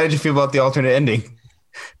 Phoenix. How did you feel about the alternate ending?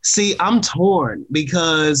 See, I'm torn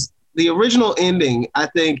because the original ending, I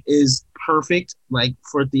think, is perfect, like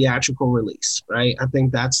for theatrical release, right? I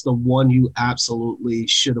think that's the one you absolutely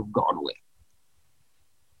should have gone with.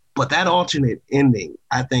 But that alternate ending,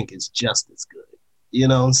 I think, is just as good. You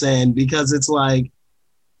know what I'm saying? Because it's like,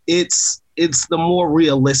 it's the more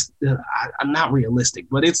realistic, not realistic,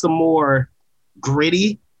 but it's the more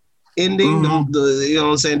gritty ending. Mm-hmm. The you know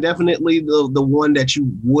what I'm saying? Definitely the one that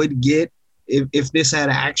you would get if this had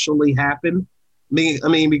actually happened. I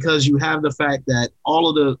mean, because you have the fact that all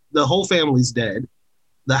of the whole family's dead,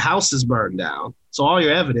 the house is burned down, so all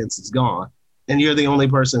your evidence is gone, and you're the only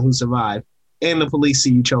person who survived, and the police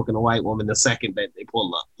see you choking a white woman the second that they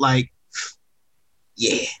pull up. Like,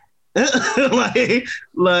 yeah.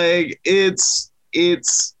 like it's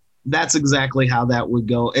that's exactly how that would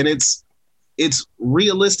go. And it's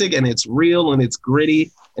realistic and it's real and it's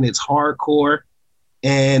gritty and it's hardcore.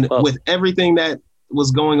 And with everything that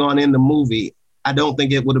was going on in the movie, I don't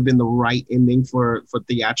think it would have been the right ending for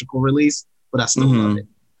theatrical release, but I still love it.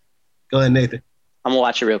 Go ahead, Nathan. I'm gonna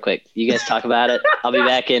watch it real quick. You guys talk about it. I'll be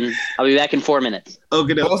back in 4 minutes.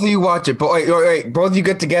 Okay. Both of you watch it, but wait. Both of you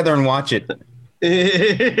get together and watch it.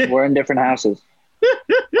 We're in different houses.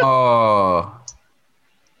 Oh.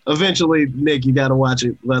 Eventually, Nick, you got to watch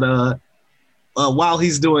it. But while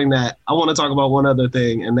he's doing that, I want to talk about one other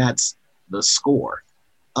thing, and that's the score.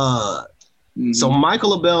 So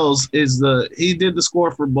Michael Abels he did the score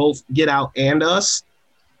for both Get Out and Us.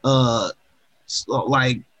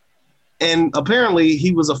 And apparently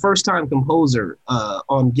he was a first-time composer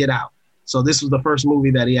on Get Out. So this was the first movie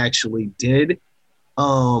that he actually did.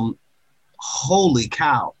 Holy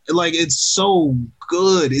cow. Like, it's so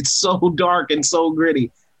good. It's so dark and so gritty.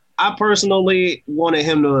 I personally wanted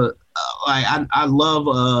him to, I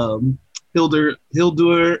love Hildur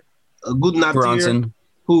Gudnadottir,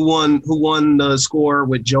 who won the score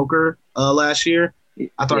with Joker last year.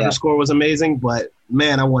 I thought her score was amazing, but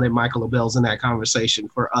man, I wanted Michael Abels in that conversation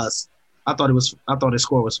for Us. I thought his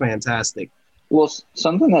score was fantastic. Well,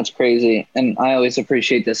 something that's crazy, and I always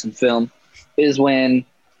appreciate this in film, is when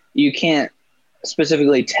you can't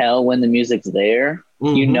specifically tell when the music's there.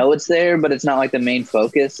 Mm-hmm. You know it's there, but it's not like the main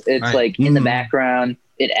focus. It's like in the background.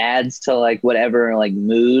 It adds to like whatever like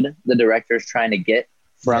mood the director's trying to get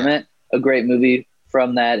from it. A great movie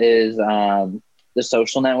from that is The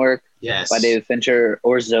Social Network by David Fincher,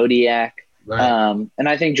 or Zodiac. Right. And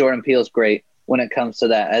I think Jordan Peele's great when it comes to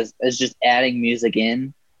that, as just adding music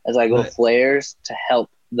in as like little flares to help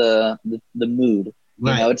the mood.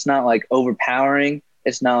 You know, it's not like overpowering.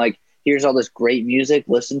 It's not like, here's all this great music,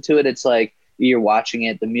 listen to it. It's like you're watching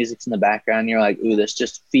it, the music's in the background, and you're like, ooh, this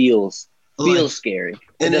just feels scary.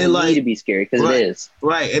 It doesn't need to be scary, because it is.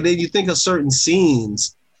 Right. And then you think of certain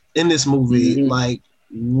scenes in this movie, like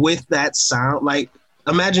with that sound, like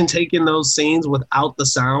imagine taking those scenes without the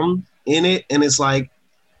sound in it, and it's like,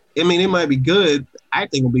 I mean, it might be good,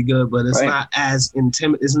 acting will be good, but it's not as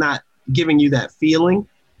intimidating. It's not giving you that feeling.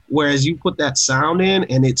 Whereas you put that sound in,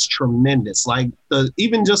 and it's tremendous. Like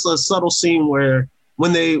even just a subtle scene where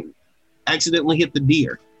when they accidentally hit the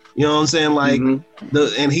deer, you know what I'm saying? Like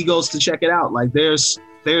and he goes to check it out. Like there's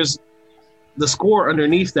the score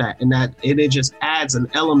underneath that, and it just adds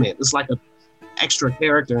an element. It's like a extra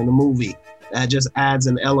character in the movie that just adds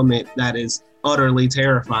an element that is utterly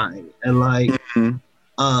terrifying. And like,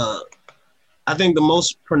 I think the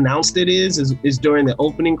most pronounced it is during the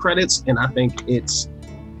opening credits, and I think it's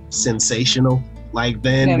sensational. Like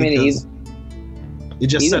then, Yeah, I mean, because it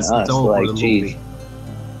just even sets the us, tone like, for the geez. movie.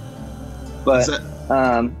 But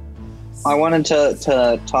I wanted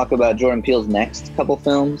to talk about Jordan Peele's next couple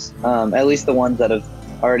films, at least the ones that have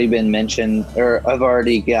already been mentioned or have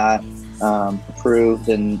already got approved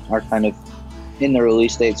and are kind of in the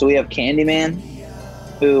release date. So we have Candyman,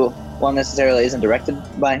 who, while necessarily isn't directed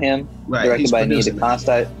by him, Right, directed he's by Nita producing it.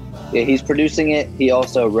 Costa. Yeah, he's producing it. He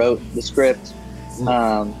also wrote the script.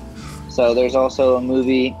 So there's also a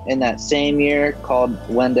movie in that same year called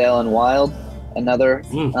Wendell and Wild, another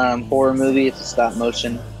horror movie. It's a stop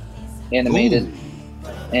motion animated,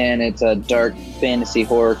 and it's a dark fantasy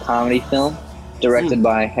horror comedy film directed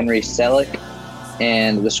by Henry Selick,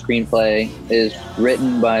 and the screenplay is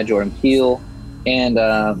written by Jordan Peele and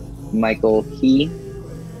Michael Key,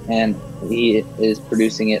 and he is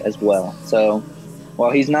producing it as well. So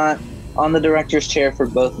while he's not on the director's chair for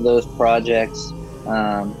both of those projects,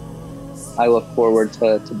 I look forward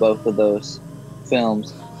to both of those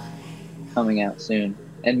films coming out soon,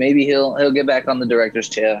 and maybe he'll get back on the director's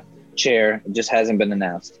chair. It just hasn't been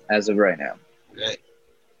announced as of right now. Right.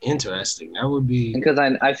 Interesting. That would be Because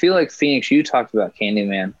I feel like Phoenix, you talked about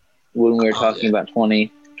Candyman when we were talking about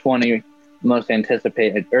 2020 most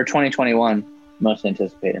anticipated, or 2021 most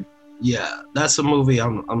anticipated. Yeah, that's a movie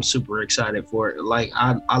I'm super excited for. Like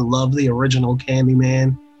I love the original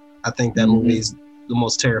Candyman. I think that movie is the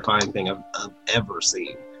most terrifying thing I've ever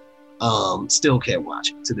seen. Still can't watch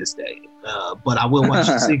it to this day, but I will watch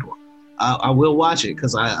the sequel. I will watch it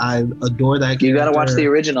because I adore that character. You got to watch the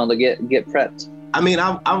original to get prepped. I mean,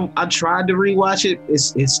 I tried to rewatch it.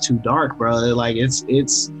 It's too dark, bro. Like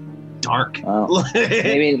it's dark. Oh.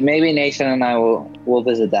 maybe Nathan and I will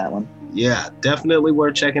visit that one. Yeah, definitely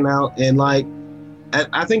worth checking out. And like,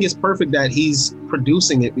 I think it's perfect that he's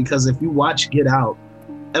producing it, because if you watch Get Out,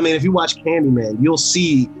 if you watch Candyman, you'll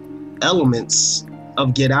see elements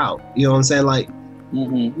of Get Out. You know what I'm saying? Like,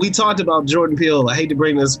 we talked about Jordan Peele. I hate to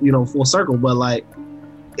bring this, full circle, but like,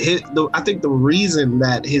 I think the reason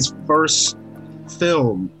that his first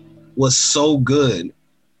film was so good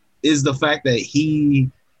is the fact that he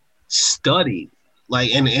studied,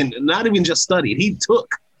 like, and not even just studied. He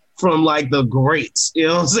took from like the greats. You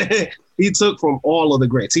know what I'm saying? He took from all of the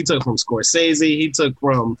greats. He took from Scorsese. He took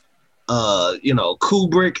from,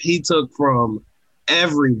 Kubrick. He took from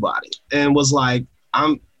everybody, and was like,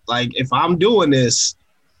 if I'm doing this,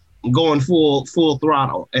 I'm going full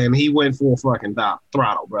throttle. And he went full fucking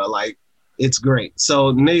throttle, bro. Like, it's great.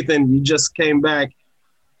 So Nathan, you just came back.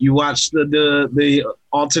 You watched the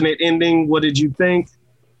alternate ending. What did you think?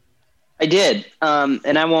 I did.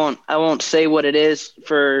 And I won't say what it is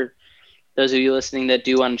for those of you listening that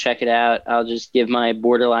do want to check it out. I'll just give my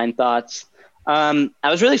borderline thoughts. I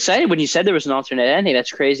was really excited when you said there was an alternate ending.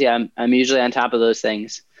 That's crazy. I'm usually on top of those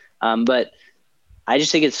things. But I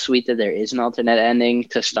just think it's sweet that there is an alternate ending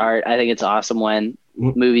to start. I think it's awesome when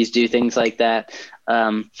movies do things like that.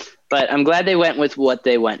 But I'm glad they went with what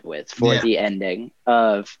they went with for the ending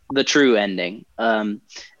of the true ending.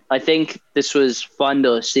 I think this was fun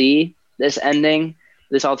to see, this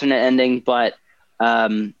alternate ending, but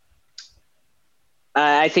I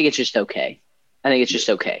think it's just okay.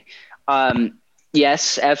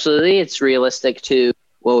 Yes, absolutely. It's realistic to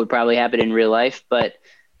what would probably happen in real life, but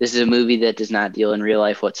this is a movie that does not deal in real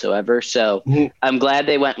life whatsoever. So I'm glad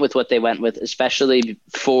they went with what they went with, especially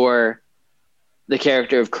for the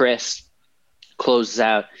character of Chris closes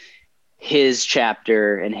out his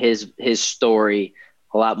chapter and his story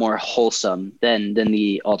a lot more wholesome than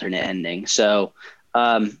the alternate ending. So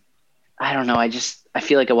I don't know. I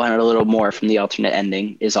feel like I wanted a little more from the alternate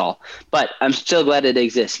ending is all, but I'm still glad it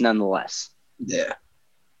exists nonetheless. Yeah.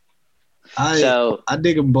 I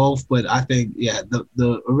dig them both, but I think,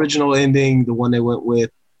 the original ending, the one they went with,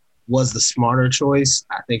 was the smarter choice.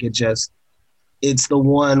 I think it's the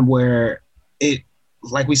one where it,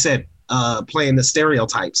 like we said, playing the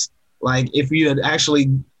stereotypes. Like, if you had actually,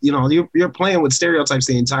 you're playing with stereotypes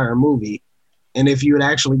the entire movie. And if you had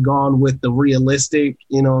actually gone with the realistic,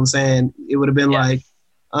 you know what I'm saying, it would have been like,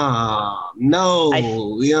 no.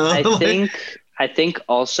 I think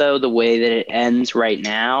also the way that it ends right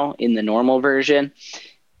now in the normal version,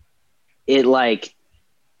 it like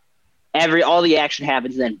all the action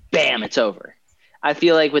happens and then bam, it's over. I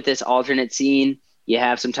feel like with this alternate scene, you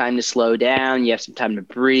have some time to slow down, you have some time to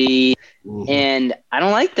breathe, and I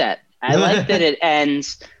don't like that. I like that it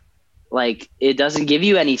ends like it doesn't give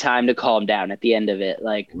you any time to calm down at the end of it.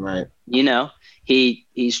 Like, right.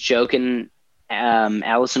 He's choking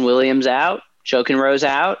Allison Williams out, choking Rose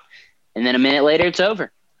out, and then a minute later it's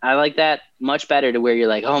over. I like that much better to where you're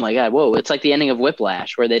like, oh my God, whoa, it's like the ending of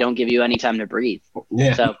Whiplash where they don't give you any time to breathe.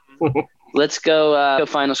 Yeah. So let's go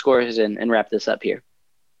final scores and wrap this up here.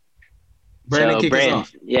 Brandon, kick us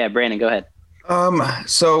off. Yeah, Brandon, go ahead.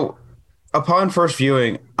 So upon first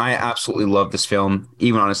viewing, I absolutely love this film.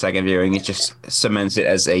 Even on a second viewing, it just cements it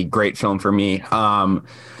as a great film for me.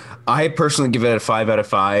 I personally give it a 5 out of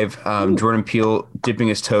 5. Jordan Peele dipping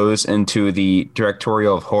his toes into the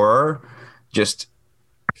directorial of horror, just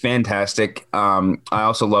fantastic. I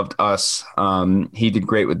also loved Us. He did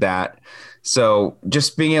great with that. So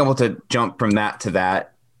just being able to jump from that to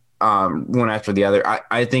that, one after the other,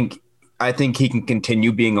 I think he can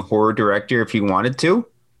continue being a horror director if he wanted to.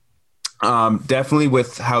 Definitely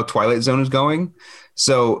with how Twilight Zone is going.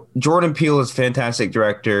 So Jordan Peele is a fantastic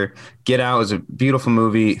director. Get Out is a beautiful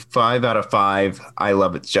movie. 5 out of 5. I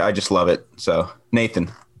love it. I just love it. So Nathan.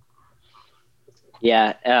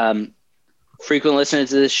 Yeah. Frequent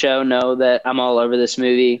listeners to this show know that I'm all over this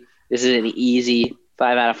movie. This is an easy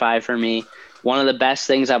 5 out of 5 for me. One of the best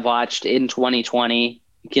things I've watched in 2020,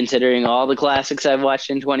 considering all the classics I've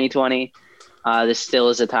watched in 2020. This still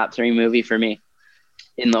is a top 3 movie for me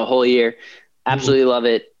in the whole year. Absolutely love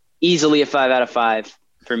it. Easily a 5 out of 5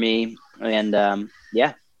 for me. And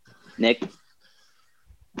yeah, Nick.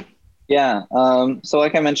 Yeah. So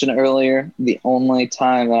like I mentioned earlier, the only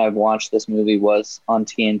time that I've watched this movie was on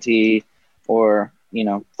TNT or,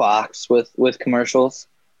 Fox with commercials.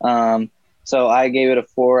 So I gave it a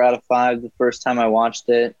 4 out of 5 the first time I watched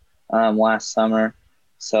it last summer.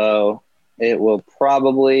 So it will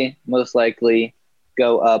probably most likely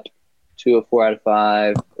go up to a 4 out of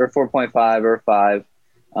 5 or 4.5 or 5.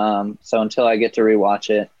 So until I get to rewatch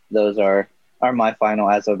it, those are my final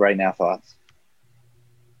as of right now thoughts.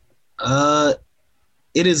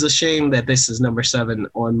 It is a shame that this is number 7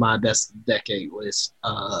 on my best decade list.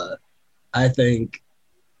 I think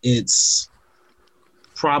it's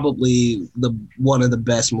probably one of the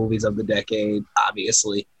best movies of the decade,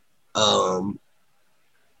 obviously.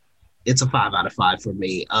 It's a 5 out of 5 for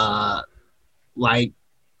me. All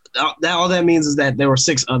that means is that there were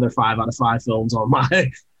 6 other 5 out of 5 films on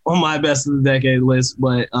my best of the decade list,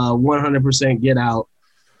 but 100% Get Out.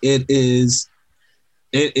 It is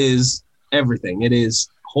everything. It is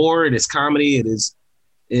horror. It is comedy. It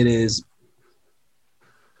is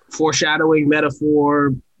foreshadowing,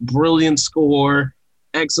 metaphor, brilliant score,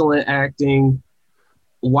 excellent acting.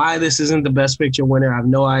 Why this isn't the Best Picture winner, I have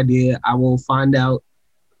no idea. I will find out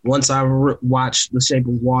once I watch The Shape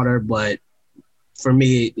of Water, but for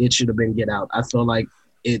me, it should have been Get Out. I feel like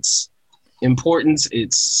its importance,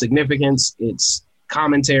 its significance, its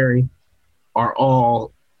commentary are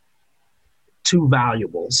all too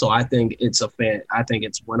valuable. So I think it's I think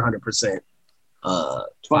it's 100%.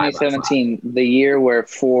 2017, the year where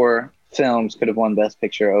 4 films could have won Best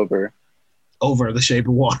Picture over The Shape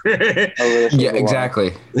of Water. Yeah, exactly.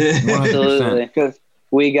 100%. Absolutely. Because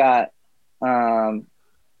we got, let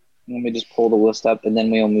me just pull the list up and then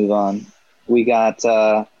we'll move on. We got,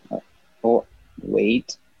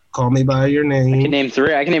 wait. Call Me By Your Name. I can name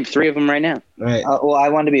 3 of them right now. Right. Well, I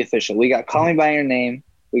want to be official. We got Call Me By Your Name.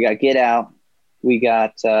 We got Get Out. We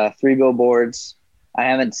got 3 Billboards. I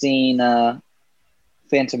haven't seen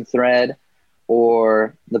Phantom Thread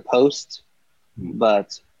or The Post,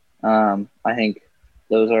 but I think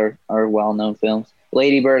those are well-known films.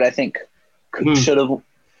 Lady Bird, I think, should have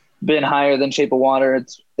been higher than Shape of Water.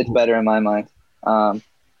 It's better in my mind.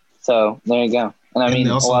 So there you go. And I mean,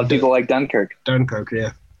 a lot of people like Dunkirk. Dunkirk,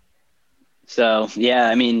 yeah. So, yeah,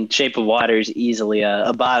 I mean, Shape of Water is easily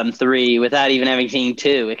a bottom 3 without even having seen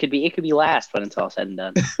 2. It could be last when it's all said and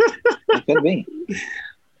done. It could be.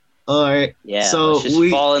 All right. Yeah, so let's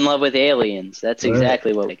just fall in love with aliens. That's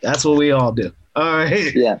exactly what we do. That's what we all do. All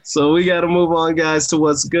right. Yeah. So we got to move on, guys, to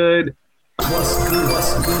what's good. What's good?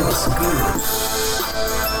 What's good? What's good?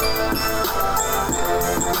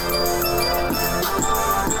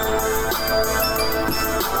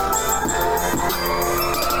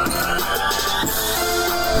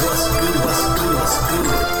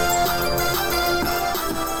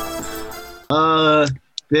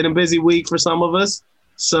 Been a busy week for some of us.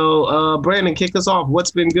 So, Brandon, kick us off.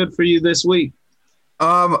 What's been good for you this week?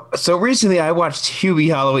 So recently I watched Hubie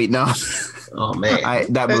Halloween. No. Oh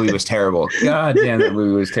man, that movie was terrible. God damn, that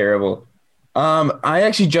movie was terrible. I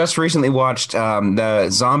actually just recently watched the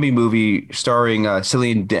zombie movie starring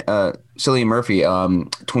Cillian Murphy.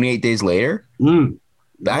 28 Days Later. Nice.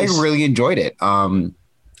 I really enjoyed it.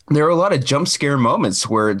 There are a lot of jump scare moments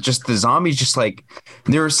where just the zombies just like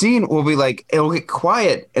their scene will be like it'll get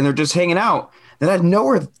quiet and they're just hanging out. Then out of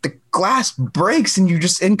nowhere, the glass breaks and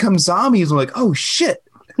in come zombies. I'm like, oh shit.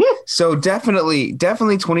 So definitely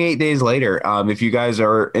 28 days later. If you guys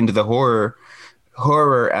are into the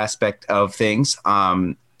horror aspect of things,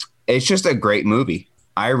 it's just a great movie.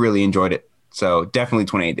 I really enjoyed it. So definitely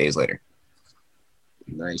 28 days later.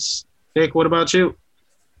 Nice. Nick, what about you?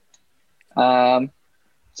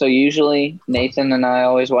 So usually Nathan and I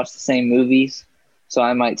always watch the same movies, so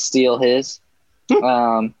I might steal his.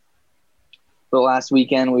 But last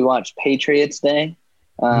weekend we watched Patriots Day,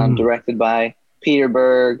 directed by Peter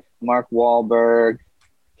Berg, Mark Wahlberg,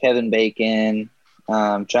 Kevin Bacon,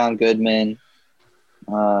 John Goodman,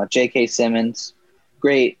 J.K. Simmons.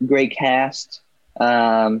 Great cast.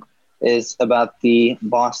 Is about the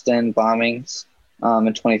Boston bombings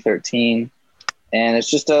in 2013. And it's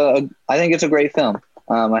just I think it's a great film.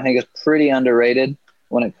 I think it's pretty underrated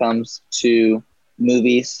when it comes to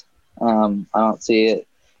movies. I don't see it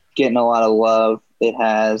getting a lot of love. It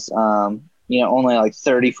has, only like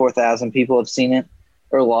 34,000 people have seen it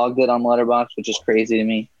or logged it on Letterboxd, which is crazy to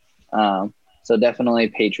me. So definitely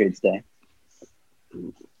Patriots Day.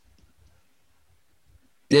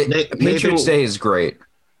 Patriots Day is great.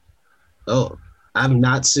 Oh, I've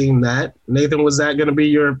not seen that. Nathan, was that going to be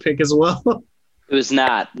your pick as well? It was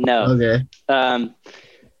not. No. Okay.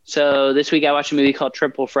 So this week I watched a movie called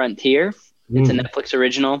Triple Frontier. It's a Netflix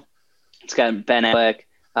original. It's got Ben Affleck,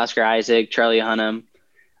 Oscar Isaac, Charlie Hunnam.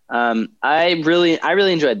 I really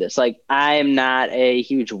enjoyed this. Like, I am not a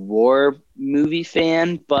huge war movie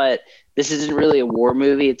fan, but this isn't really a war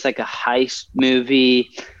movie. It's like a heist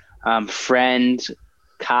movie, friend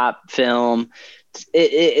cop film.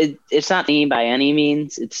 It's not mean by any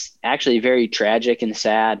means. It's actually very tragic and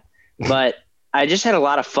sad, but I just had a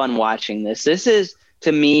lot of fun watching this. This is,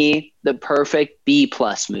 to me, the perfect B+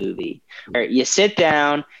 movie where you sit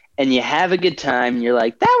down and you have a good time. And you're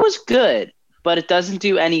like, that was good, but it doesn't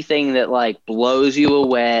do anything that like blows you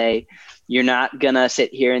away. You're not going to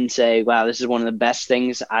sit here and say, wow, this is one of the best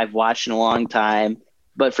things I've watched in a long time.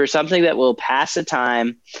 But for something that will pass the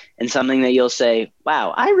time and something that you'll say,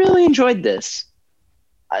 wow, I really enjoyed this.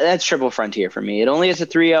 That's Triple Frontier for me. It only has a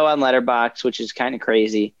 3.0 on Letterboxd, which is kind of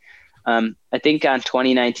crazy. I think on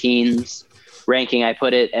 2019's ranking, I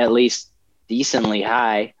put it at least decently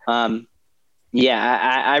high. I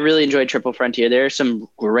really enjoyed Triple Frontier. There are some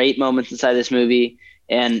great moments inside this movie,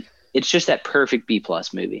 and it's just that perfect B+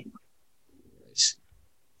 movie.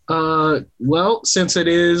 Well, since it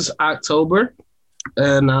is October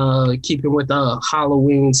and keeping with the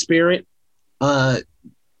Halloween spirit, I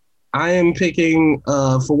am picking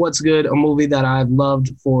for what's good a movie that I've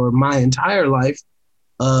loved for my entire life,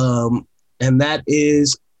 and that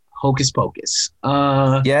is Hocus Pocus.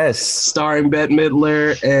 Yes, starring Bette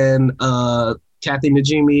Midler and Kathy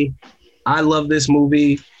Najimy. I love this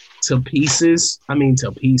movie to pieces. I mean,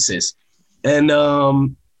 to pieces. And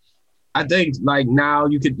I think like now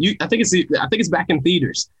I think it's back in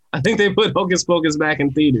theaters. I think they put Hocus Pocus back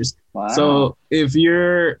in theaters. Wow. So if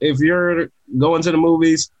you're going to the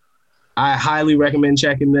movies, I highly recommend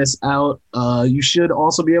checking this out. You should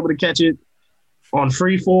also be able to catch it on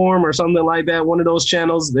Freeform or something like that. One of those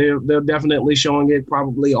channels, they're definitely showing it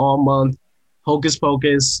probably all month. Hocus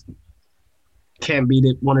Pocus, can't beat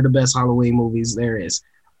it. One of the best Halloween movies there is.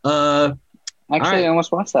 Actually, right. I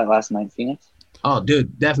almost watched that last night, Phoenix. Oh,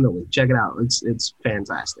 dude, definitely check it out. It's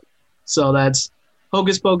fantastic. So that's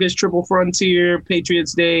Hocus Pocus, Triple Frontier,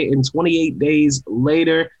 Patriots Day, and 28 days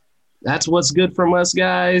later. That's what's good from us,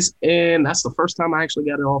 guys. And that's the first time I actually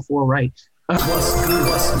got it all four right. What's good?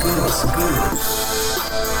 What's good? What's good?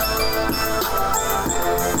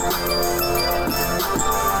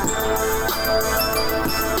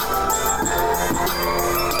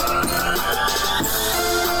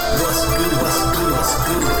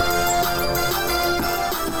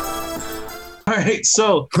 All right,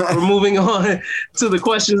 so we're moving on to the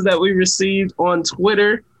questions that we received on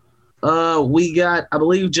Twitter. We got, I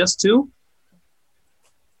believe, just two.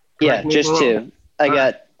 Yeah, just two. I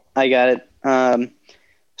got it.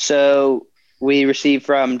 So we received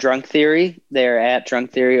from Drunk Theory. They're at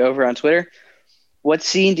Drunk Theory over on Twitter. What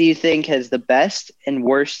scene do you think has the best and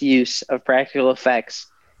worst use of practical effects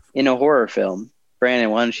in a horror film?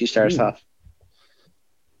 Brandon, why don't you start us off?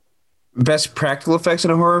 Best practical effects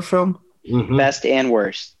in a horror film? Mm-hmm. Best and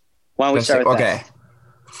worst. Why don't we start with that? Okay.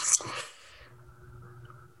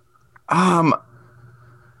 I'm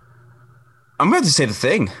about to say The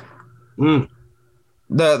Thing.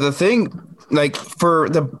 The Thing, like for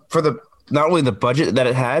the not only the budget that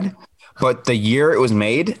it had, but the year it was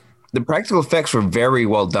made, the practical effects were very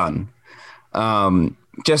well done.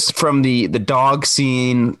 just from the dog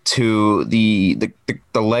scene to the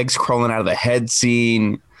legs crawling out of the head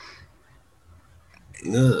scene.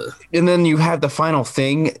 Ugh. And then you have the final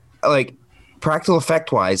thing, like practical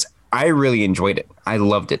effect wise, I really enjoyed it. I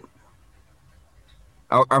loved it.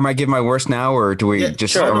 Am I giving my worst now, or do we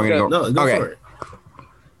just? Sure, are we gonna go for it.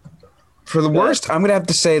 For the worst, I'm gonna have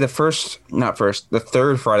to say the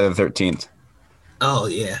third Friday the 13th. Oh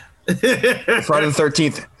yeah, Friday the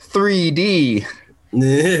 13th, 3D.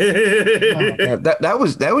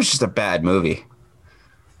 That was just a bad movie.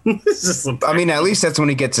 I mean, at least that's when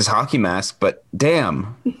he gets his hockey mask. But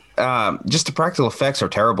damn, just the practical effects are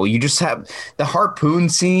terrible. You just have the harpoon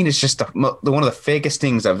scene is just one of the fakest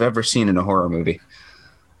things I've ever seen in a horror movie.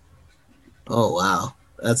 Oh wow,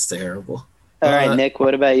 that's terrible. All right, Nick,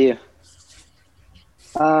 what about you?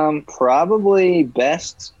 Probably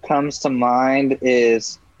best comes to mind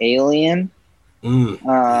is Alien.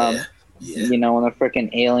 Yeah. You know, when the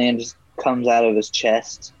freaking alien just comes out of his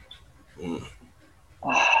chest.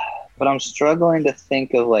 But I'm struggling to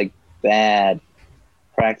think of like bad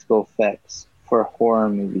practical effects for horror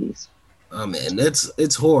movies. Oh man,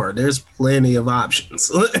 it's horror. There's plenty of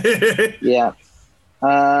options. Yeah.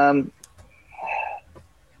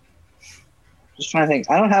 Just trying to think.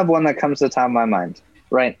 I don't have one that comes to the top of my mind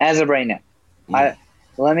right as of right now.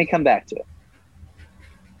 Let me come back to it.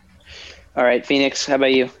 All right, Phoenix, how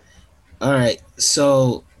about you? All right,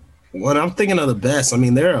 so when I'm thinking of the best, I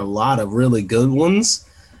mean there are a lot of really good ones.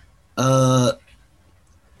 Oh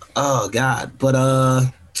God, but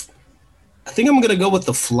I think I'm gonna go with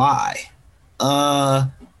The Fly. The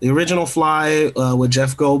original Fly with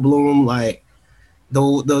Jeff Goldblum, like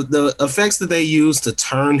the effects that they use to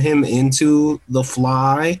turn him into the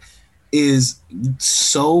Fly is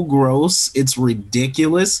so gross. It's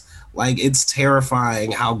ridiculous. Like it's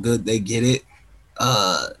terrifying how good they get it.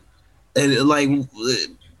 And like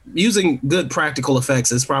using good practical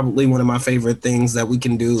effects is probably one of my favorite things that we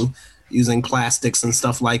can do using plastics and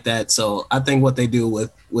stuff like that. So I think what they do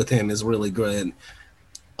with him is really good.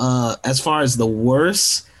 As far as the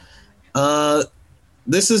worst,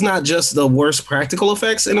 this is not just the worst practical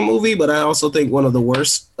effects in a movie, but I also think one of the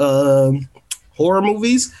worst horror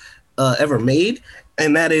movies ever made,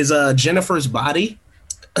 and that is Jennifer's Body.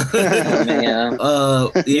 Yeah.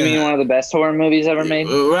 You mean one of the best horror movies ever made?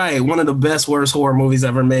 Right, one of the best worst horror movies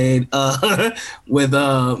ever made. With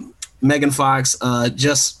Megan Fox.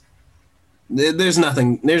 Just there's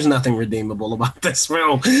nothing redeemable about this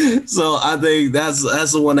film. So I think that's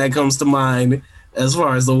the one that comes to mind as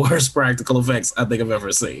far as the worst practical effects I think I've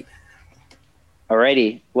ever seen.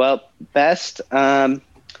 Alrighty, well, best. I'm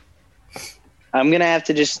gonna have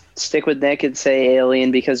to just stick with Nick and say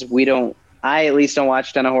Alien because I at least don't watch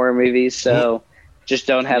a ton of horror movies, so just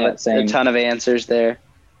don't have a ton of answers there.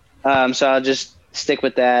 So I'll just stick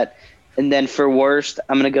with that. And then for worst,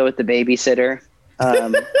 I'm going to go with The Babysitter.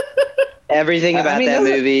 Everything about that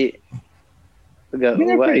movie. They're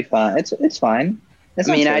pretty fun. It's fine.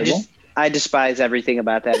 I despise everything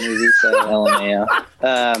about that movie. So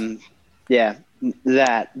yeah,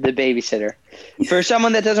 The Babysitter. For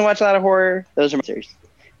someone that doesn't watch a lot of horror, those are my answers.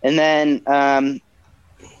 And then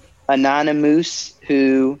Anonymous,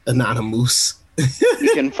 you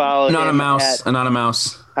can follow Anonymous.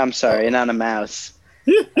 I'm sorry, Anonymous.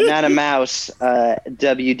 Anonymous,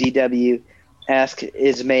 WDW, ask,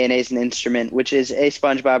 is mayonnaise an instrument, which is a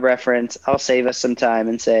SpongeBob reference. I'll save us some time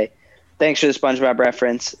and say, thanks for the SpongeBob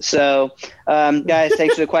reference. So, guys,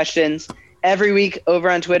 thanks for the questions. Every week over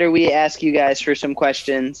on Twitter, we ask you guys for some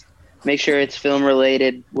questions. Make sure it's film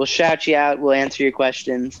related. We'll shout you out. We'll answer your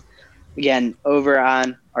questions. Again, over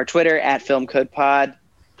on our Twitter at FilmCodePod.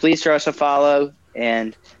 Please throw us a follow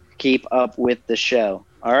and keep up with the show.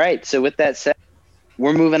 All right, so with that said,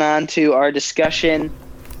 we're moving on to our discussion.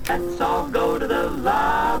 Let's all go to the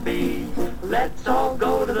lobby. Let's all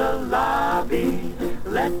go to the lobby.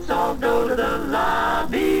 Let's all go to the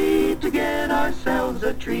lobby to get ourselves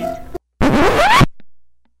a treat.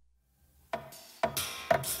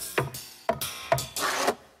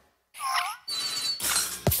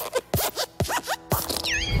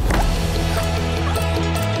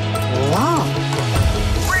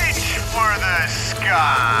 Reach for the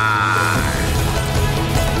sky.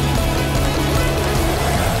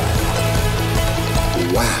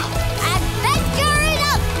 Wow. Adventuring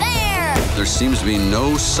up there! There seems to be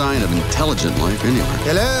no sign of intelligent life anywhere.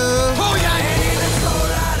 Hello?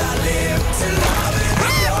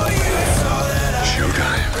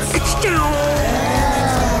 Showtime. It's down!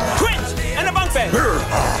 Quint and a bunk bed.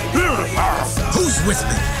 Who's with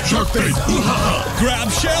me? Shark face.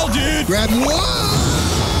 Grab shell, dude! Grab what?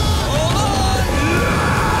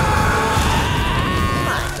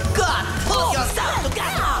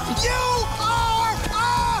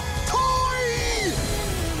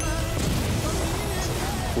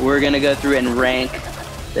 we're going to go through and rank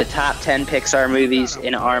the top 10 Pixar movies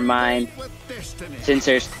in our mind. Since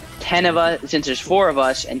there's 4 of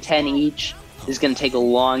us and 10 each, this is going to take a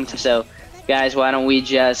long time. So, guys, why don't we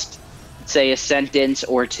just say a sentence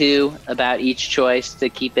or two about each choice to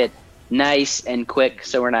keep it nice and quick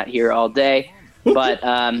so we're not here all day. But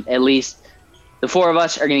at least the 4 of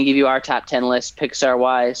us are going to give you our top 10 list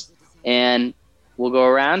Pixar-wise, and we'll go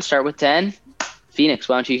around, start with 10. Phoenix,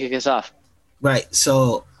 why don't you kick us off? Right.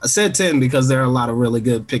 So I said 10 because there are a lot of really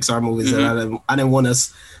good Pixar movies that I didn't want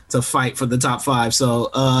us to fight for the top 5.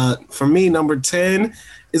 So for me, number 10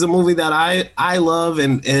 is a movie that I love,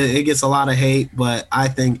 and it gets a lot of hate, but I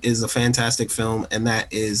think is a fantastic film, and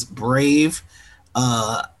that is Brave.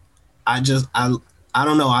 I don't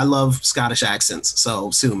know. I love Scottish accents,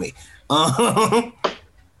 so sue me. All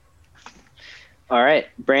right,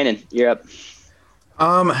 Brandon, you're up.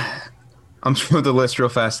 I'm through the list real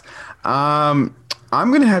fast. I'm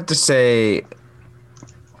gonna have to say,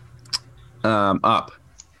 Up.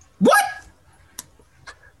 What?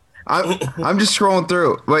 I'm just scrolling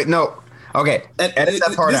through. Wait, no. Okay, edit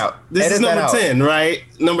that part out. This edit is number 10, right?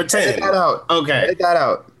 Number 10. Edit that out. Okay. Edit that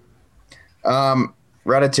out.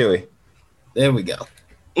 Ratatouille. There we go.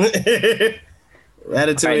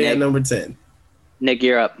 Ratatouille right, at number 10. Nick,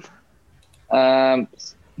 you're up.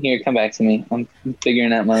 Here, come back to me. I'm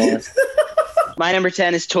figuring out my list. My number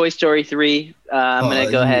 10 is Toy Story 3. I'm going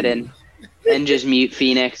to go ahead and just mute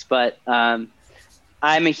Phoenix, but I'm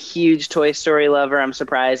a huge Toy Story lover. I'm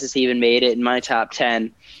surprised it's even made it in my top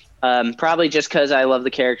 10. Probably just because I love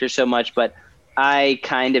the characters so much, but I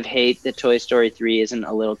kind of hate that Toy Story 3 isn't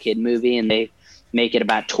a little kid movie, and they make it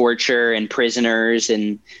about torture and prisoners,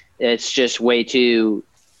 and it's just way too,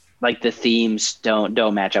 like, the themes don't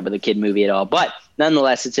match up with a kid movie at all. But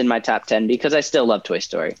nonetheless, it's in my top 10 because I still love Toy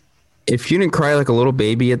Story. If you didn't cry like a little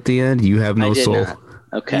baby at the end, you have no soul. Not.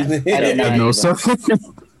 Okay. I did not have no soul.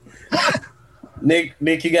 Nick,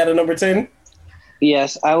 you got a number 10?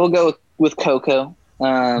 Yes, I will go with Coco.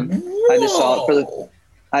 I just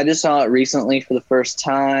saw it recently for the first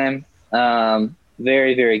time.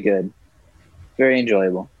 Very, very good. Very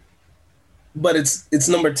enjoyable. But it's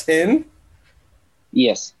number 10?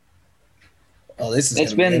 Yes. Oh, this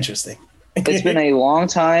is been interesting. It's been a long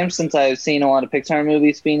time since I've seen a lot of Pixar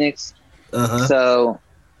movies, Phoenix. So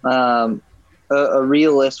a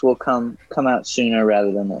real list will come out sooner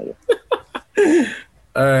rather than later.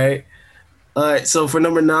 All right. So for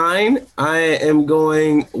number 9, I am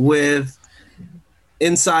going with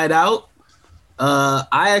Inside Out.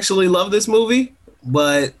 I actually love this movie,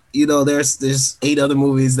 but there's 8 other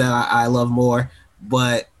movies that I love more.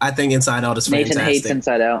 But I think Inside Out is fantastic. Nathan hates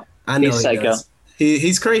Inside Out. I know he's psycho.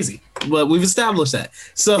 He's crazy, but we've established that.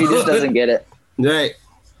 So he just doesn't get it. Right.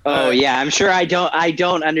 Oh yeah, I'm sure I don't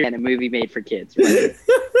understand a movie made for kids. But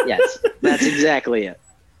yes, that's exactly it.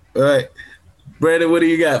 All right. Brandon, what do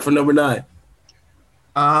you got for number 9?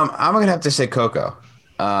 I'm gonna have to say Coco.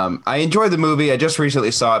 I enjoyed the movie. I just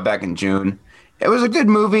recently saw it back in June. It was a good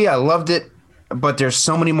movie. I loved it, but there's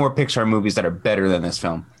so many more Pixar movies that are better than this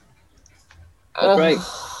film. That's right.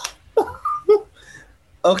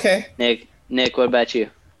 Okay. Nick, what about you?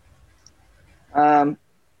 I'll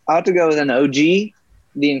have to go with an OG, The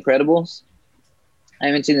Incredibles. I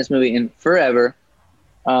haven't seen this movie in forever,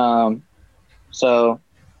 so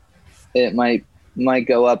it might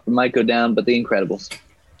go up, it might go down, but The Incredibles.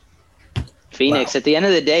 Phoenix, at the end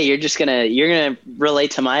of the day, you're gonna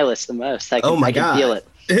relate to my list the most. I can feel it.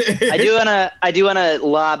 I do wanna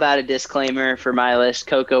lob out a disclaimer for my list.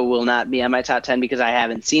 Coco will not be on my top 10 because I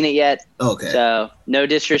haven't seen it yet. Okay. So no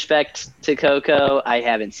disrespect to Coco, I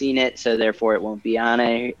haven't seen it, so therefore it won't be on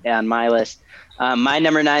my list. My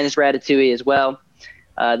number 9 is Ratatouille as well.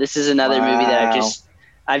 This is another movie that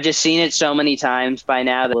I've just seen it so many times by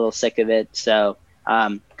now that I'm a little sick of it. So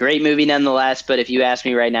great movie nonetheless, but if you ask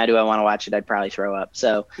me right now, do I want to watch it, I'd probably throw up.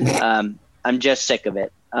 So I'm just sick of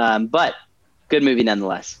it. But good movie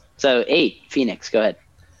nonetheless. So 8, Phoenix, go ahead.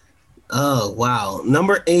 Oh, wow.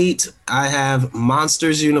 Number 8, I have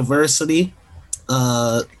Monsters University.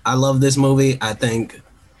 I love this movie. I think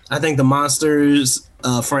the Monsters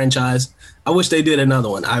franchise, I wish they did another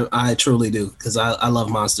one. I truly do, because I love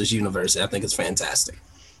Monsters University. I think it's fantastic.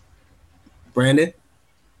 Brandon?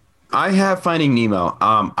 I have Finding Nemo.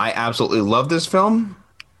 I absolutely love this film,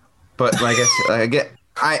 but like I said,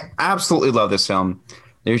 I absolutely love this film.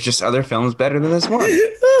 There's just other films better than this one.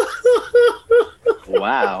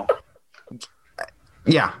 Wow.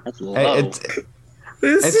 Yeah. That's low.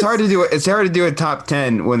 It's hard to do it. It's hard to do a top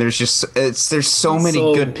 10 when there's so many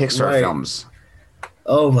good Pixar films.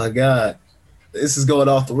 Oh my God, this is going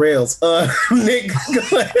off the rails. Nick,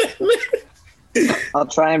 go ahead. I'll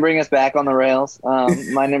try and bring us back on the rails.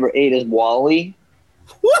 My number 8 is Wall-E.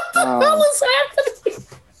 What the hell is happening?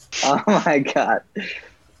 Oh my god,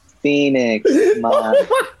 Phoenix. Oh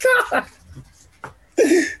my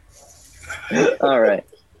god! All right,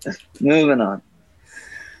 moving on.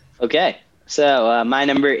 Okay, so my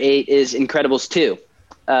number 8 is Incredibles 2.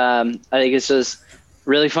 I think this was a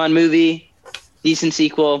really fun movie, decent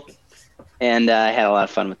sequel, and I had a lot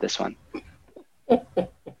of fun with this one.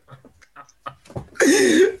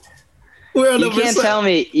 You can't tell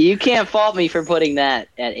me, you can't fault me for putting that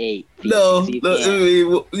at 8. No,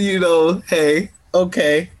 hey,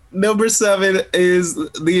 okay. Number 7 is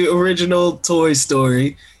the original Toy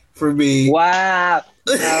Story for me. Wow.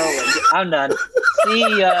 No, I'm done.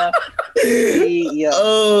 See ya.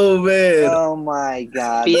 Oh man. Oh my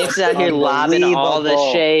god. Phoenix out here lobbing all the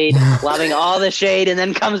shade, and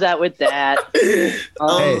then comes out with that.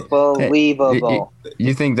 Unbelievable.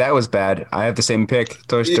 You think that was bad? I have the same pick,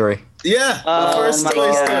 Toy Story. Yeah, the first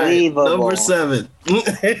Toy Story, number 7.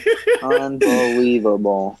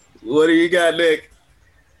 Unbelievable. What do you got, Nick?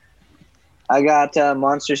 I got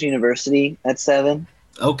Monsters University at 7.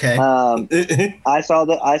 Okay. I saw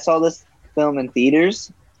this film in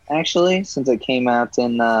theaters, actually, since it came out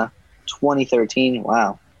in 2013.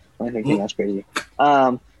 Wow, 2013, that's crazy.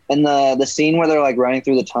 And the scene where they're like running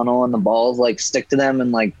through the tunnel and the balls like stick to them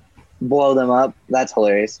and like blow them up, that's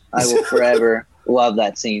hilarious. I will forever love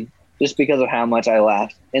that scene just because of how much I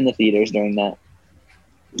laughed in the theaters during that.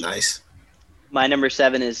 Nice. My number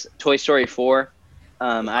 7 is Toy Story 4.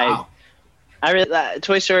 Wow. I really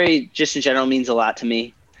Toy Story just in general means a lot to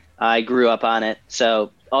me. I grew up on it,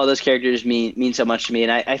 so all those characters mean so much to me,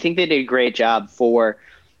 and I think they did a great job for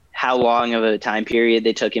how long of a time period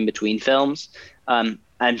they took in between films. I'm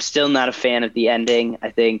still not a fan of the ending.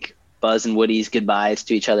 I think Buzz and Woody's goodbyes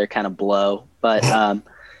to each other kind of blow, but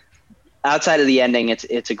outside of the ending,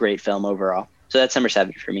 it's a great film overall. So that's number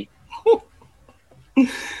 7 for me.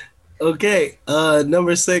 Okay,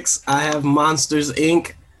 number 6, I have Monsters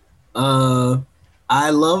Inc. I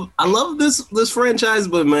love this franchise,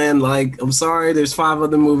 but man, like, I'm sorry, there's 5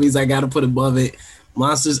 other movies I gotta put above it.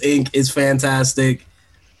 Monsters Inc. is fantastic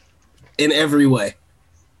in every way.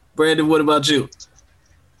 Brandon, what about you?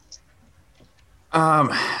 I'm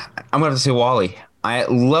gonna have to say Wall-E. I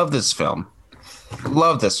love this film,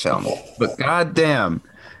 but goddamn,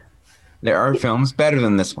 there are films better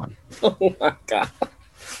than this one. Oh my god.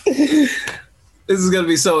 This is going to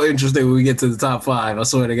be so interesting when we get to the top 5. I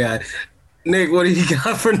swear to God. Nick, what do you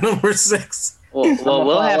got for number 6? Well,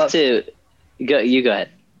 we'll have to go. You go ahead.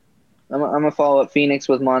 I'm going to follow up Phoenix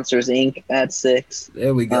with Monsters, Inc. at 6.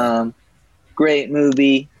 There we go. Great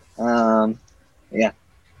movie. Yeah.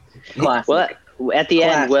 Classic. Well, at the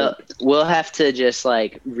end, we'll have to just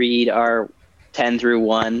like read our 10 through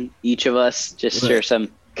 1, each of us, just for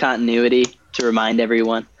some continuity to remind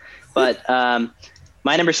everyone. But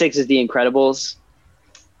my number 6 is The Incredibles.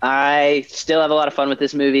 I still have a lot of fun with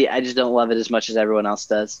this movie. I just don't love it as much as everyone else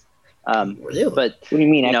does. Really? But what do you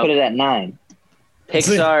mean? I put it at 9.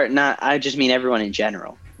 Pixar, I just mean everyone in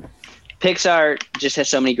general. Pixar just has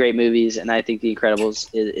so many great movies, and I think The Incredibles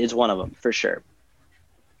is one of them for sure.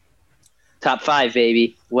 Top 5,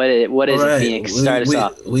 baby. What is it, Phoenix? Start us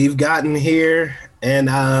off. We've gotten here, and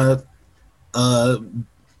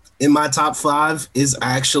in my top 5 is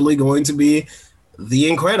actually going to be The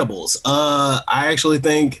Incredibles. I actually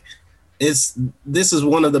think this is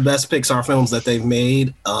one of the best Pixar films that they've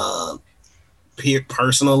made.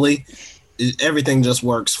 Personally, everything just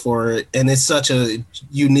works for it, and it's such a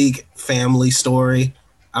unique family story.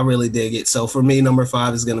 I really dig it. So for me, number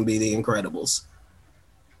 5 is going to be The Incredibles.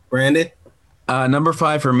 Brandon? Number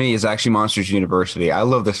 5 for me is actually Monsters University. I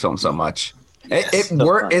love this film so much. Yes,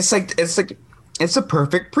 It's a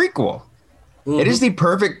perfect prequel. Mm-hmm. It is the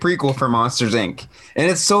perfect prequel for Monsters Inc. And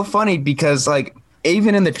it's so funny because like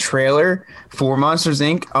even in the trailer for Monsters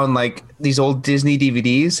Inc. on like these old Disney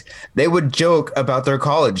DVDs, they would joke about their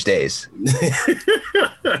college days.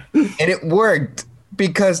 And it worked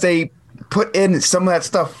because they put in some of that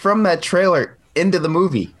stuff from that trailer into the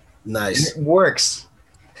movie. Nice. And it works.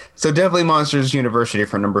 So definitely Monsters University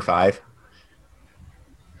for number 5.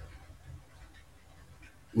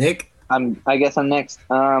 Nick? I guess I'm next.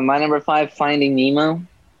 My number 5, Finding Nemo.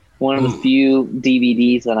 One of the few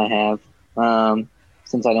DVDs that I have,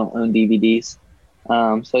 since I don't own DVDs.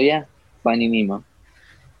 So yeah, Finding Nemo.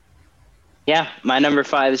 Yeah, my number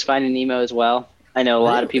 5 is Finding Nemo as well. I know a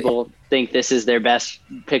lot of people think this is their best,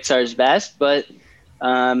 Pixar's best, but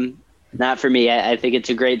not for me. I think it's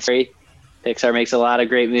a great story. Pixar makes a lot of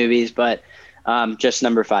great movies, but just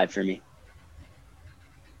number 5 for me.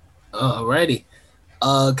 Alrighty.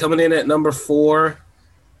 Coming in at number 4.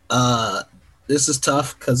 This is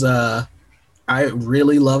tough because I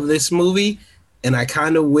really love this movie, and I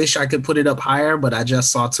kind of wish I could put it up higher, but I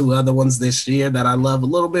just saw 2 other ones this year that I love a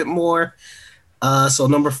little bit more. So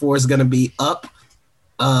number 4 is going to be Up.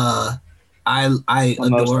 I The adore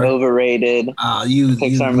most overrated you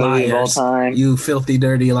Pixar movie of all liars, time. you filthy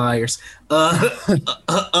dirty liars.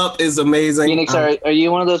 Up is amazing. Phoenix, are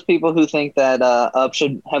you one of those people who think that Up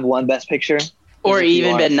should have won Best Picture? Or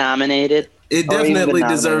even been nominated? It definitely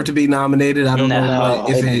deserved to be nominated. I don't know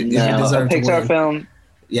if it deserved a Pixar to win. film.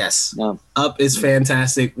 Yes. No. Up is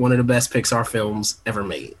fantastic. One of the best Pixar films ever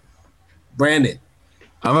made. Brandon.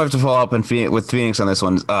 I'm going to have to follow up with Phoenix on this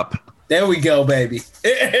one. Up. There we go, baby.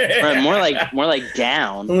 Right, more like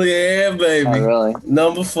down. Yeah, baby. Oh, really?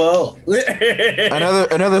 Number 4.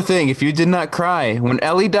 Another thing. If you did not cry when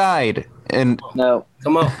Ellie died, and no,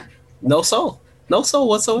 come on, no soul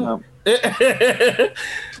whatsoever. No.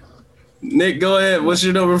 Nick, go ahead. What's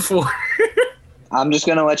your number 4? I'm just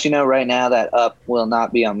gonna let you know right now that Up will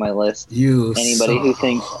not be on my list. Anybody who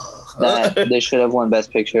thinks that they should have won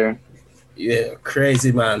Best Picture. Yeah,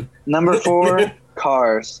 crazy man. Number 4,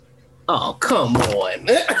 Cars. Oh, come on.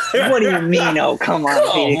 What do you mean? Oh, come on. Come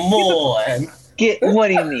on. What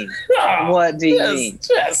do you mean? What do you mean?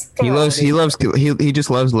 He just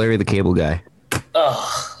loves Larry the Cable Guy.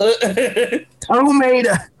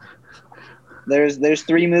 Tomato. There's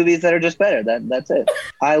 3 movies that are just better. That's it.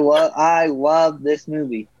 I love this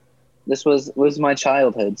movie. This was my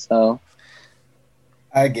childhood, so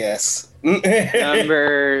I guess.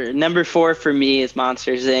 Number 4 for me is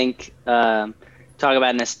Monsters Inc. Talk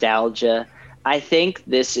about nostalgia. I think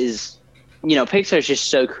this is, Pixar's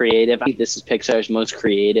just so creative. I think this is Pixar's most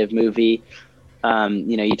creative movie.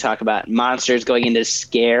 You talk about monsters going in to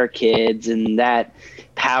scare kids, and that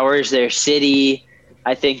powers their city.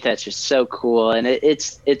 I think that's just so cool, and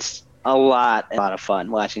it's a lot of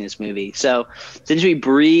fun watching this movie. So since we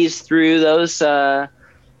breezed through those bottom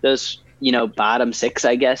 6,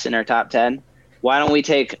 I guess, in our top 10, why don't we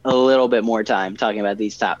take a little bit more time talking about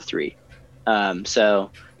these top 3? Kind of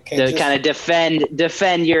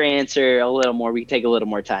defend your answer a little more, we can take a little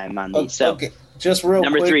more time on these. So just real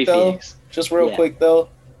number quick, 3, though, Phoenix. Just real quick though,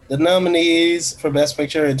 the nominees for Best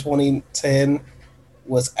Picture in 2010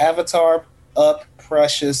 was Avatar, Up,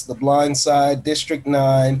 Precious, The Blind Side, District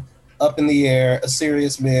 9, Up in the Air, A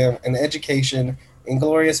Serious Man, An Education,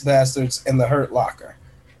 Inglourious Bastards, and The Hurt Locker.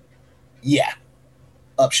 Yeah,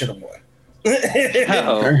 Up should have won.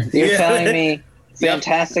 You're telling me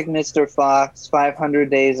Fantastic Mr. Fox,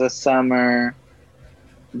 500 Days of Summer,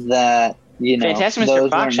 that, Fantastic Mr.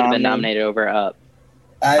 Fox should have been nominated over Up.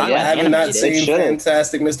 I have not seen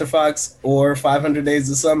Fantastic Mr. Fox or 500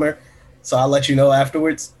 Days of Summer, so I'll let you know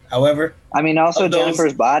afterwards. However, I mean, also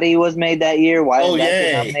Jennifer's Body was made that year. Why did that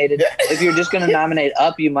get nominated? If you're just going to nominate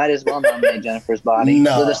Up, you might as well nominate Jennifer's Body.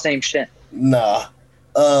 No. They're the same shit. Nah.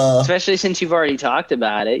 Especially since you've already talked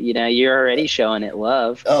about it, you're already showing it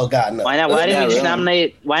love. Oh God, no! Why not? Why didn't we just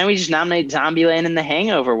nominate? Why don't we just nominate Zombieland and The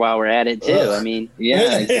Hangover while we're at it too? Ugh. I mean,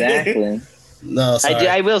 yeah, exactly. No, sorry.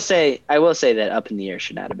 I will say that Up in the Air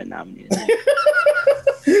should not have been nominated.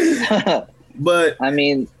 But I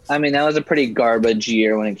mean, that was a pretty garbage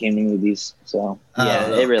year when it came to movies. So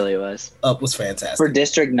yeah, it really was. Up was fantastic for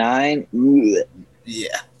District 9.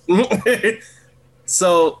 Yeah.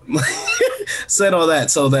 So said all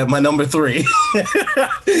that, so that my number 3.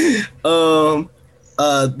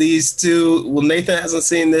 These two. Well, Nathan hasn't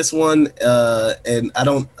seen this one, and I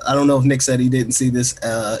don't know if Nick said he didn't see this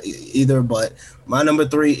either. But my number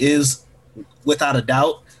 3 is, without a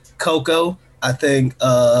doubt, Coco. I think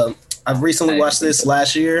I've recently watched this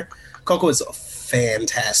last year. Coco is a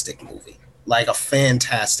fantastic movie, like a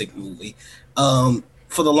fantastic movie.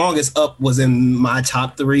 For the longest, Up was in my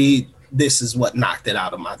top 3. This is what knocked it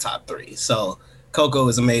out of my top 3. So Coco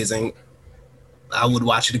is amazing. I would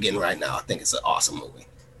watch it again right now. I think it's an awesome movie.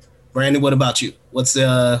 Brandon, what about you? What's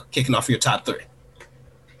kicking off your top 3?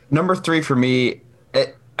 Number 3 for me,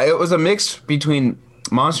 it was a mix between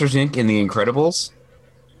Monsters, Inc. and The Incredibles.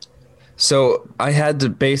 So I had to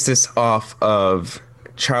base this off of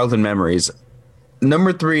childhood memories.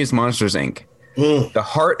 Number 3 is Monsters, Inc. The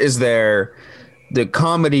heart is there. The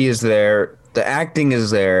comedy is there. The acting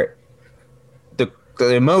is there.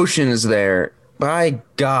 The emotion is there. By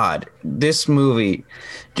God, this movie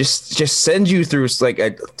just sends you through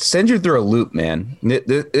a loop, man.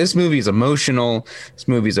 This movie is emotional. This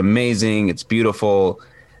movie is amazing. It's beautiful,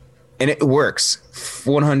 and it works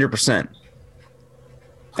 100%. And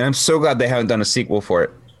I'm so glad they haven't done a sequel for it,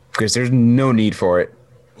 because there's no need for it.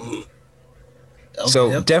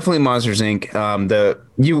 So definitely Monsters Inc.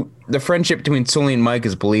 The friendship between Sully and Mike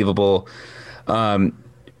is believable. The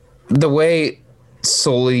way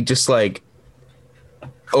Sully just like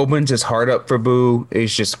opens his heart up for Boo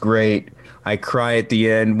is just great. I cry at the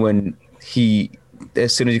end when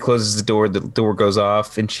as soon as he closes the door goes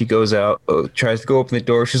off and she goes out, tries to go open the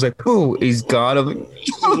door. She's like, Boo, he's gone. I'm like,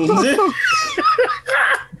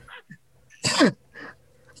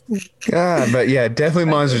 God, but yeah, definitely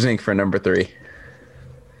Monsters Inc. for number 3.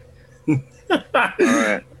 All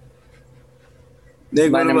right.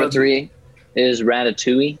 My number 3 is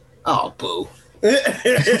Ratatouille. Oh, Boo.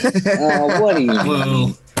 Oh, what do you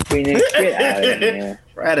mean? Phoenix, get out of here.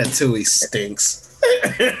 Ratatouille stinks.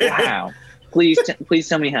 Wow. Please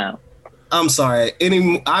tell me how. I'm sorry.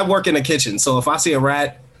 I work in the kitchen, so if I see a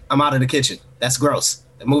rat, I'm out of the kitchen. That's gross.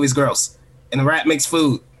 The movie's gross. And the rat makes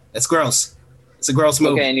food. That's gross. It's a gross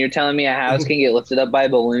movie. Okay, and you're telling me a house can get lifted up by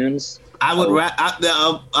balloons? I would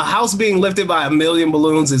a house being lifted by 1 million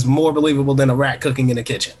balloons is more believable than a rat cooking in the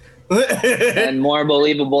kitchen. And more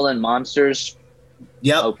believable than monsters?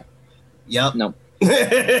 Yep. Okay. Yep. Nope.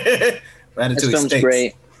 Ratatouille This film's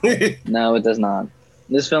stinks. great. No, it does not.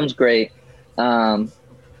 This film's great.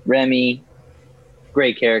 Remy,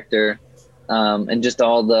 great character, and just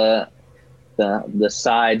all the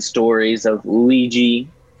side stories of Luigi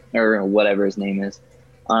or whatever his name is.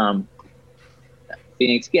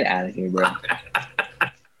 Phoenix, get out of here, bro.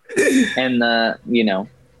 And the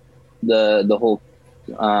whole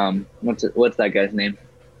what's that guy's name?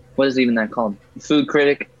 What is even that called? Food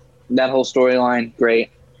critic. That whole storyline,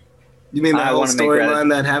 great. You mean the whole storyline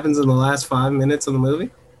that happens in the last 5 minutes of the movie?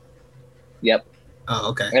 Yep. Oh,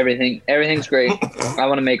 okay. Everything's great. I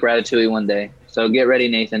want to make Ratatouille one day. So get ready,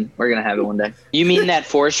 Nathan. We're gonna have it one day. You mean that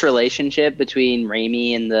forced relationship between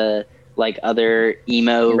Raimi and the like other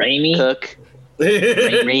emo Raimi? cook?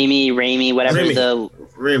 Raimi, whatever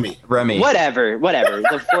Remy. Whatever.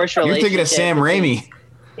 The forced relationship. You're thinking of Sam Raimi.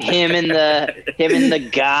 Him and the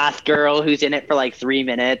goth girl who's in it for like 3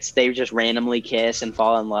 minutes. They just randomly kiss and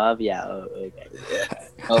fall in love. Yeah. Okay.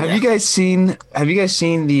 Have you guys seen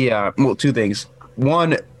the two things.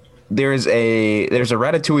 One, there's a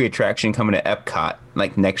Ratatouille attraction coming to Epcot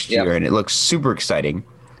like next year, and it looks super exciting.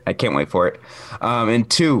 I can't wait for it. And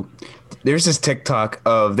two, there's this TikTok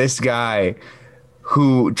of this guy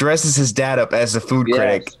who dresses his dad up as a food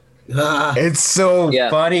critic. It's so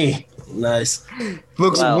funny. Nice.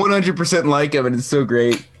 Looks 100% like him, and it's so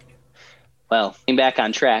great. Well, getting back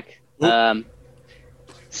on track.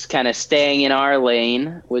 It's kind of staying in our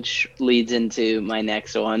lane, which leads into my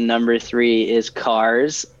next one. Number 3 is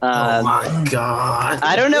Cars. Oh my God.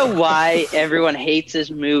 I don't know why everyone hates this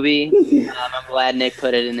movie. I'm glad Nick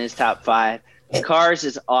put it in his top 5. Cars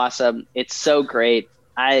is awesome. It's so great.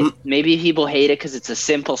 Maybe people hate it because it's a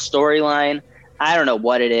simple storyline. I don't know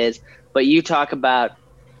what it is, but you talk about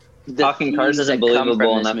talking Cars isn't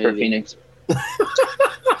believable enough for Phoenix.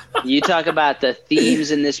 You talk about the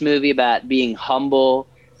themes in this movie about being humble,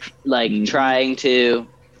 like trying to,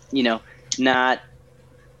 not,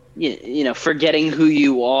 forgetting who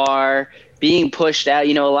you are, being pushed out.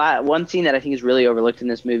 One scene that I think is really overlooked in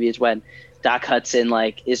this movie is when Doc Hudson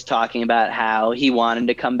is talking about how he wanted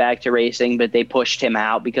to come back to racing, but they pushed him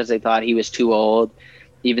out because they thought he was too old,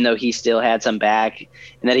 even though he still had some back,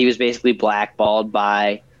 and that he was basically blackballed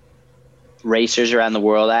by racers around the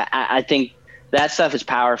world. I think that stuff is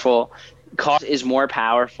powerful. Cars is more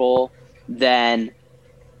powerful than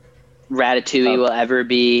Ratatouille will ever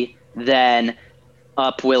be, than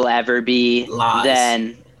Up will ever be,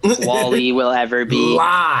 than Wall-E will ever be.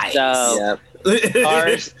 Lies. So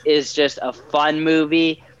Cars is just a fun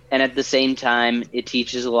movie, and at the same time, it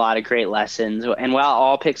teaches a lot of great lessons. And while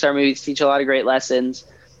all Pixar movies teach a lot of great lessons,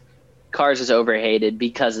 Cars is overhated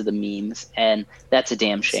because of the memes, and that's a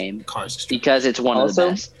damn shame. Cars is because it's one of the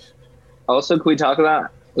best. Also, can we talk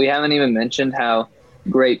about? We haven't even mentioned how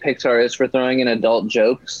great Pixar is for throwing in adult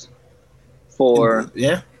jokes for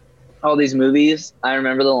all these movies. I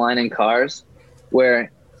remember the line in Cars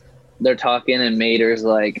where they're talking and Mater's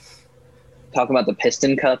talking about the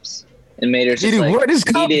piston cups, and Mater's just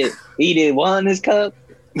he did one his cup.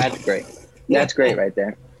 That's great. That's great right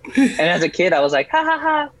there. And as a kid, I was like, ha ha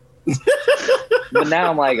ha. But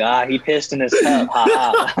now I'm like, he pissed in his cup.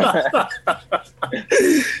 Ha ha.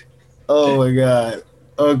 Oh my God.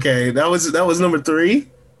 Okay, that was number 3.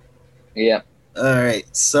 Yeah. All right.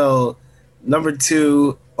 So number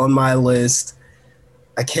 2 on my list.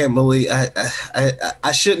 I can't believe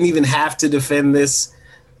I shouldn't even have to defend this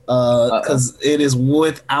because it is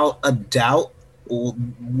without a doubt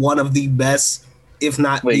one of the best, if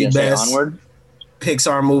not the best. Onward?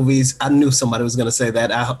 Pixar movies. I knew somebody was going to say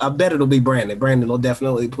that. I bet it'll be Brandon. Brandon will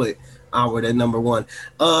definitely put Onward at number one.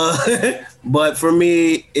 But for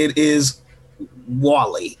me, it is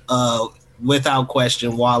WALL-E. Without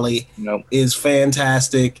question, WALL-E is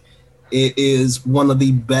fantastic. It is one of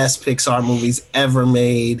the best Pixar movies ever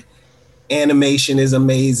made. Animation is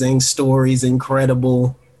amazing. Story's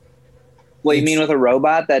incredible. What you mean with a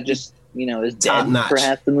robot that just, is dead for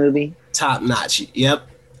half the movie? Top notch. Yep.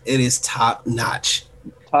 It is top notch.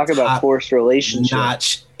 Talk about forced relationship.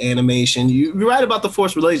 Notch animation. You're right about the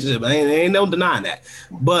forced relationship. Ain't no denying that.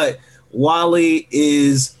 But WALL-E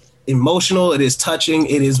is emotional. It is touching.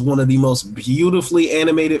 It is one of the most beautifully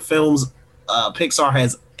animated films Pixar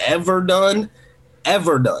has ever done. That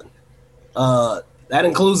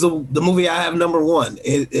includes the movie I have number one.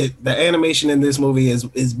 The animation in this movie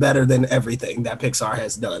is better than everything that Pixar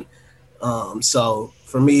has done. So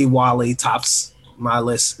for me, WALL-E tops my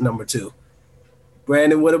list, number two.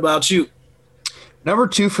 Brandon, what about you? Number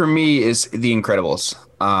two for me is The Incredibles.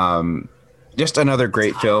 Just another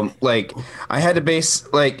great film. Like, I had to base,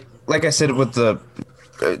 like I said, with the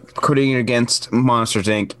putting it against Monsters,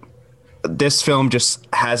 Inc., this film just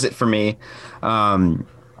has it for me.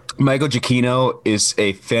 Michael Giacchino is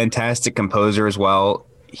a fantastic composer as well.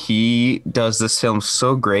 He does this film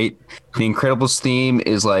so great. The Incredibles theme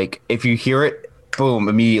is like, if you hear it, boom,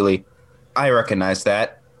 immediately. I recognize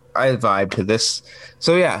that. I vibe to this.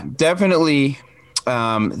 So yeah, definitely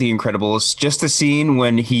The Incredibles. Just the scene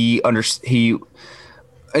when he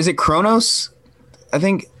is it Kronos? I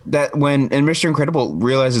think that when Mr. Incredible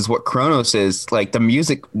realizes what Kronos is, like the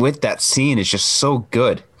music with that scene is just so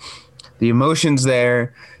good. The emotions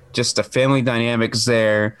there, just the family dynamics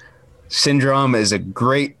there. Syndrome is a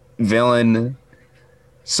great villain.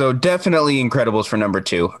 So definitely Incredibles for number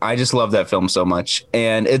two. I just love that film so much.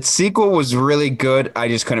 And its sequel was really good. I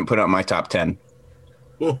just couldn't put it on my top 10.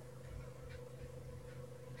 All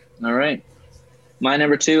right. My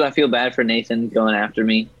number two, I feel bad for Nathan going after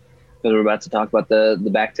me because we're about to talk about the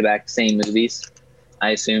back-to-back same movies,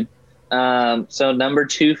 I assume. So number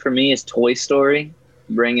two for me is Toy Story,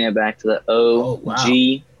 bringing it back to the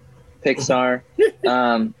OG Pixar.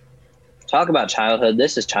 Talk about childhood.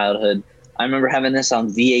 This is childhood. I remember having this on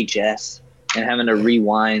VHS and having to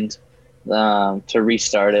rewind to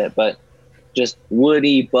restart it. But just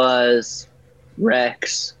Woody, Buzz,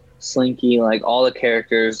 Rex, Slinky, like all the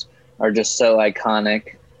characters are just so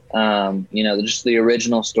iconic. Just the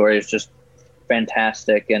original story is just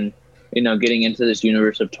fantastic. And, getting into this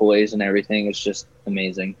universe of toys and everything is just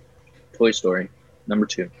amazing. Toy Story, number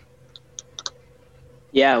two.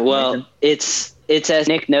 Yeah, well, it's as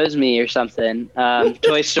Nick knows me or something.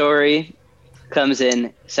 Toy Story comes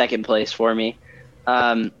in second place for me.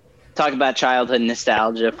 Talk about childhood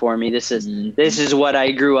nostalgia for me. This is what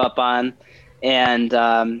I grew up on, and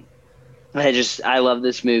I love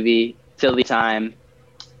this movie till the time.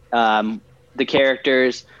 The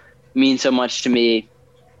characters mean so much to me,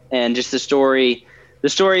 and just the story. The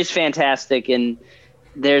story is fantastic, and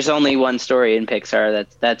there's only one story in Pixar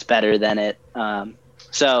that's better than it.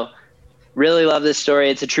 So really love this story.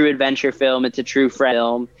 It's a true adventure film. It's a true friend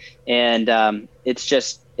film. And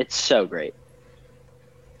it's so great.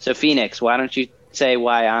 So Phoenix, why don't you say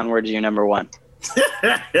why Onward is your number one?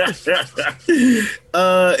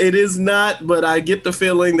 It is not, but I get the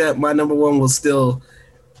feeling that my number one will still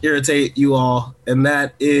irritate you all. And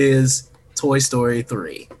that is Toy Story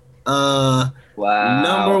 3. Wow.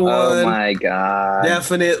 Number one. Oh my God.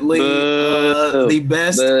 Definitely the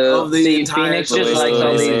best of the entire Phoenix just likes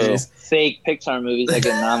all these fake Pixar movies that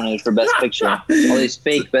get nominated for Best Picture. All these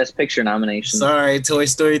fake Best Picture nominations. Sorry, Toy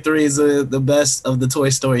Story 3 is the best of the Toy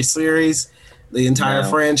Story series. The entire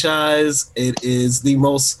franchise. It is the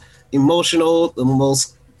most emotional, the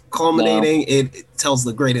most culminating. It tells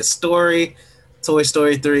the greatest story. Toy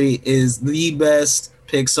Story 3 is the best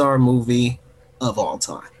Pixar movie of all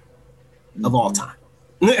time. Of all time.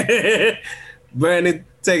 Brandon,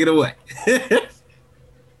 take it away.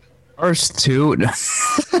 Cars 2.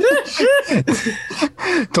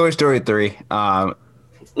 Toy Story 3.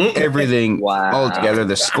 Everything all together.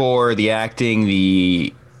 The score, the acting,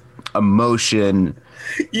 the emotion.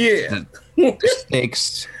 Yeah. The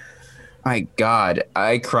stakes. My God,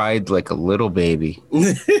 I cried like a little baby.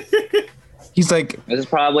 He's like... This is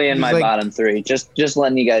probably in my bottom three. Just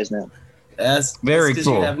letting you guys know. That's very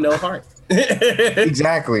cool. You have no heart.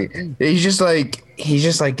 Exactly. He's just like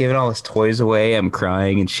giving all his toys away. I'm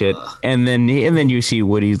crying and shit. And then you see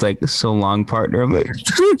Woody's like so long partner. I'm like,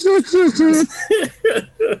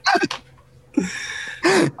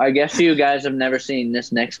 I guess you guys have never seen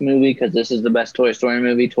this next movie because this is the best Toy Story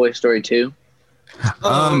movie, Toy Story 2.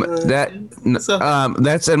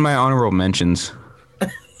 That's in my honorable mentions.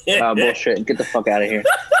 Bullshit. Get the fuck out of here.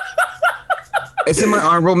 It's in my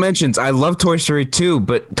honorable mentions. I love Toy Story 2,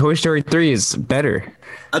 but Toy Story 3 is better.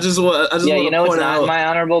 I just want to point out, in my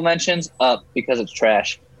honorable mentions? Up, because it's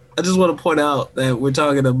trash. I just want to point out that we're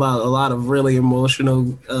talking about a lot of really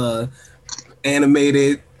emotional,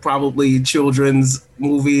 animated, probably children's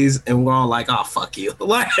movies, and we're all like, "Oh, fuck you!"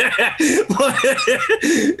 Like,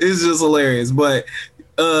 it's just hilarious. But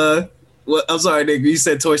I'm sorry, Nick. You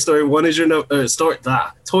said Toy Story 1 is your number.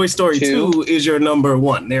 Toy Story 2 is your number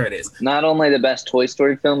 1. There it is. Not only the best Toy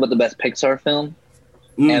Story film, but the best Pixar film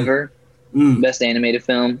ever. Best animated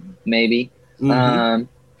film, maybe.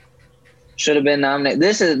 Should have been nominated.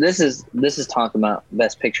 This is talking about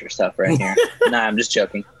best picture stuff right here. Nah, I'm just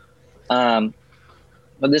joking.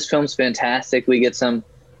 But this film's fantastic. We get some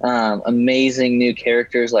amazing new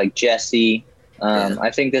characters like Jessie. I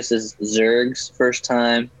think this is Zurg's first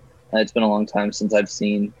time. It's been a long time since I've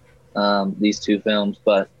seen these two films,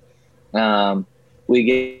 but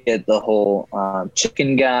we get the whole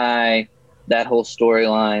chicken guy, that whole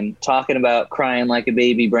storyline, talking about crying like a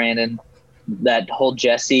baby, Brandon. That whole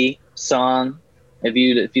Jessie song. If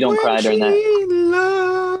you don't cry during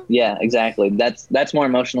that, yeah, exactly. That's more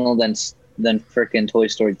emotional than frickin' Toy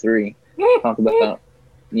Story 3. Talk about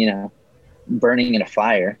burning in a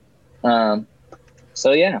fire.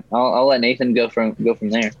 So yeah, I'll let Nathan go from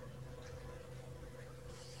there.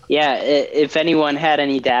 Yeah, if anyone had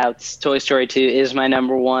any doubts, Toy Story 2 is my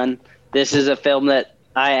number 1. This is a film that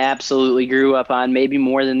I absolutely grew up on, maybe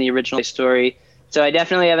more than the original Toy Story. So I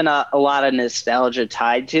definitely have a lot of nostalgia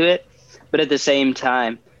tied to it. But at the same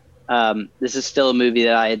time, this is still a movie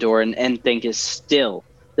that I adore and think is still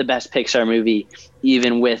the best Pixar movie,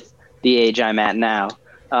 even with the age I'm at now.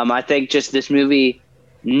 I think just this movie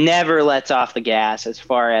never lets off the gas as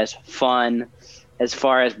far as fun, as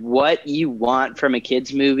far as what you want from a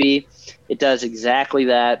kid's movie. It does exactly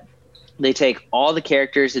that. They take all the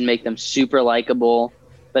characters and make them super likable,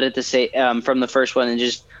 but at the same from the first one, and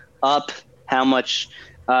just up how much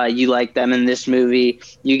you like them in this movie.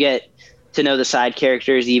 You get to know the side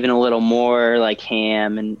characters even a little more, like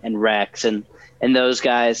Ham and Rex and those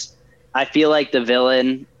guys. I feel like the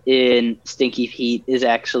villain in Stinky Pete is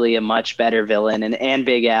actually a much better villain, and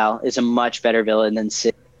Big Al is a much better villain than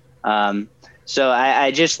Sid. So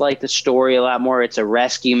I just like the story a lot more. It's a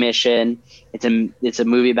rescue mission. It's a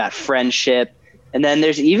movie about friendship. And then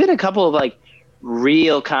there's even a couple of like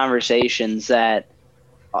real conversations that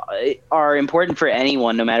are important for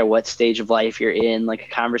anyone, no matter what stage of life you're in. Like a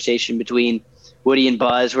conversation between Woody and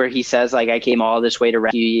Buzz where he says, like, I came all this way to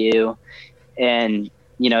rescue you. And,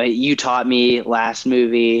 you taught me last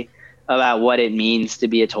movie about what it means to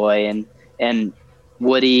be a toy. And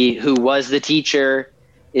Woody, who was the teacher,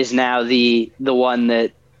 is now the one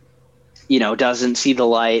that, doesn't see the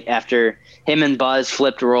light after him and Buzz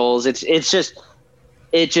flipped roles.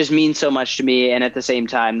 It just means so much to me. And at the same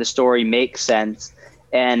time, the story makes sense.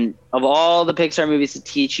 And of all the Pixar movies that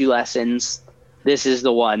teach you lessons, this is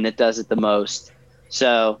the one that does it the most.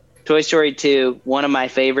 So Toy Story 2, one of my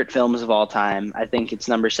favorite films of all time. I think it's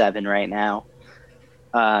number 7 right now.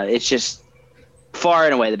 It's just far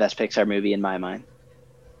and away the best Pixar movie in my mind.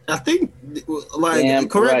 I think,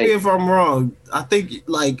 correct me if I'm wrong, I think,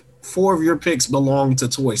 4 of your picks belong to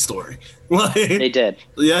Toy Story. They did.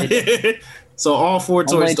 Yeah. They did. So all 4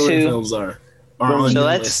 Toy Story films are on your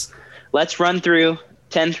list. So let's run through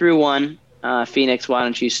 10 through 1. Phoenix, why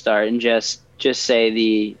don't you start and just say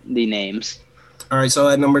the names. All right, so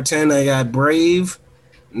at number 10, I got Brave,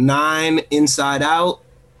 9, Inside Out,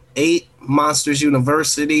 8, Monsters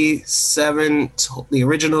University, 7, the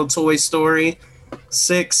original Toy Story,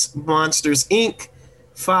 6, Monsters, Inc.,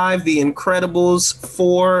 5, The Incredibles,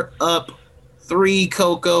 4, Up, 3,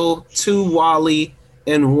 Coco, 2, WALL-E,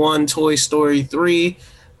 and 1, Toy Story 3.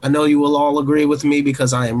 I know you will all agree with me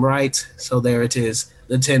because I am right. So there it is,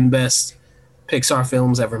 the 10 best Pixar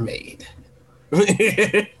films ever made.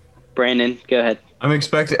 Brandon, go ahead. I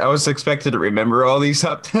was expected to remember all these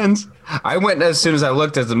top 10s. I went as soon as I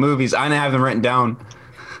looked at the movies. I didn't have them written down.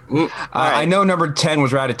 Right. I know number 10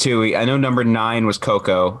 was Ratatouille. I know number 9 was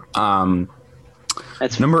Coco.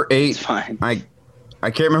 That's number 8. That's fine. I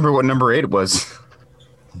can't remember what number 8 was.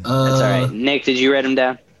 That's all right. Nick, did you write them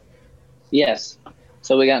down? Yes.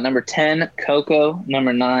 So we got number 10, Coco.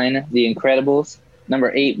 Number 9, The Incredibles.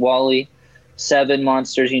 Number 8, WALL-E. 7,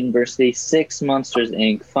 Monsters University. 6, Monsters,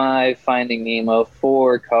 Inc. 5, Finding Nemo.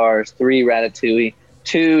 4, Cars. 3, Ratatouille.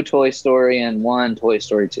 2, Toy Story. And 1, Toy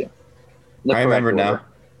Story 2. I remember now.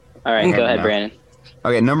 All right, go ahead, Brandon.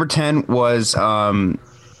 Okay, number 10 was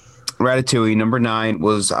Ratatouille. Number 9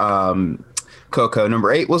 was Coco.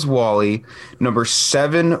 Number 8 was Wall-E. Number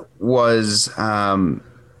 7 was Finding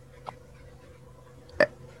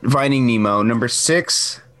Nemo. Number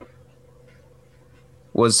 6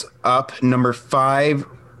 was Up. Number 5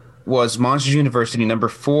 was Monsters University. Number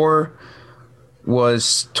 4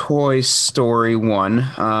 was Toy Story 1.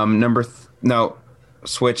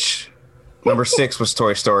 Switch. Number 6 was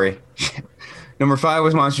Toy Story. Number 5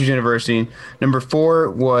 was Monsters University. Number 4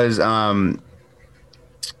 was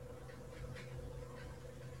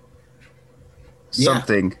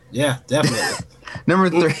something. Yeah, definitely. Number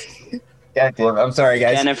 3. I'm sorry,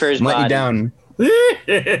 guys. Jennifer's I'm letting Body. you down.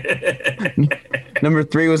 Number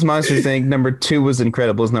 3 was Monsters Inc. Number 2 was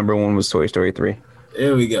Incredibles. Number 1 was Toy Story 3.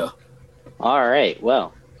 There we go. All right.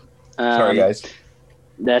 Well, Sorry, guys.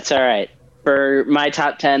 That's all right. For my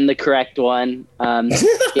top 10, the correct one,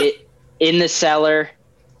 In the Cellar,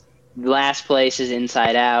 last place is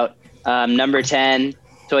Inside Out. Number 10,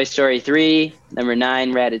 Toy Story 3. Number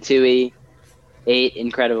 9, Ratatouille. 8,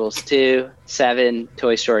 Incredibles 2. 7,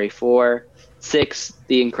 Toy Story 4. 6,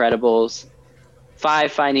 The Incredibles.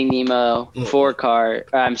 5, Finding Nemo. 4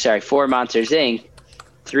 Monsters Inc.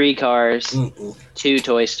 3 Cars. 2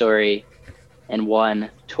 Toy Story. And 1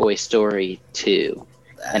 Toy Story 2.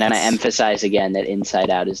 And then I emphasize again that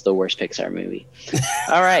Inside Out is the worst Pixar movie.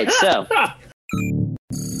 All right, so.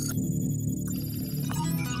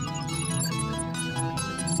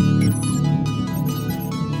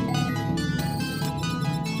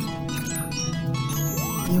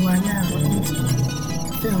 You are now entering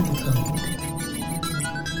Film Code.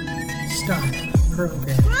 Start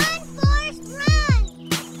program. Run, Forrest,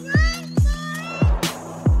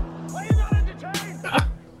 run!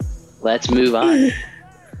 Let's move on.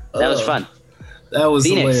 That was fun. That was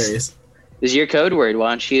Phoenix, hilarious. This is your code word. Why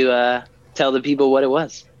don't you tell the people what it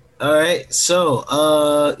was? All right. So,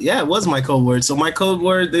 it was my code word. So my code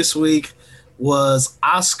word this week was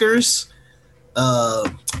Oscars.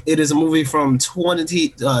 It is a movie from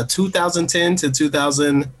 2010 to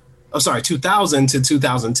 2000. Oh, sorry, 2000 to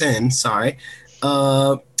 2010. Sorry.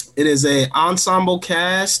 It is a ensemble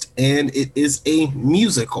cast and it is a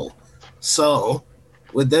musical. So,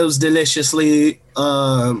 with those deliciously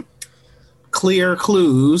clear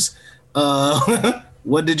clues,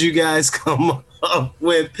 what did you guys come up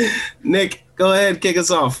with? Nick, go ahead, kick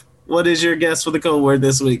us off. What is your guess for the code word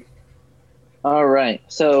this week? All right.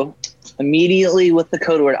 So immediately with the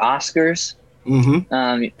code word Oscars,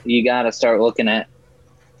 you got to start looking at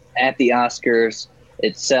the Oscars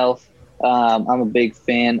itself. I'm a big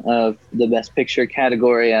fan of the Best Picture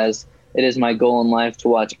category, as it is my goal in life to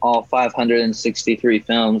watch all 563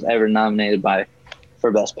 films ever nominated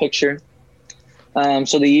for Best Picture.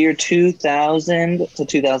 So the year 2000 to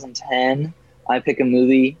 2010, I pick a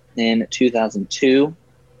movie in 2002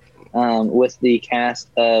 with the cast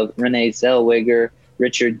of Renee Zellweger,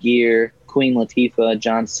 Richard Gere, Queen Latifah,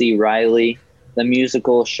 John C. Reilly, the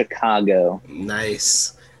musical Chicago.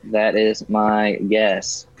 Nice. That is my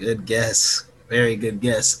guess. Good guess. Very good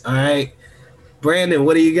guess. All right. Brandon,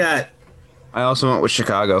 what do you got? I also went with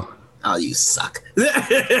Chicago. Oh, you suck.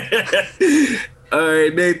 All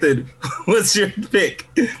right, Nathan, what's your pick?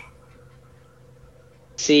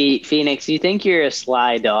 See, Phoenix, you think you're a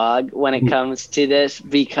sly dog when it comes to this,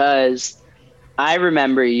 because I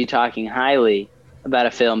remember you talking highly about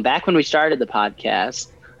a film back when we started the podcast.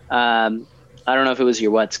 I don't know if it was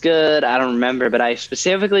your What's Good. I don't remember, but I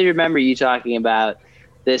specifically remember you talking about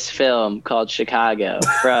this film called Chicago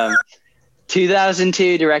from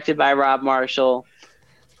 2002, directed by Rob Marshall.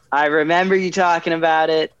 I remember you talking about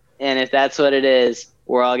it, and if that's what it is,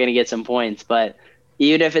 we're all going to get some points. But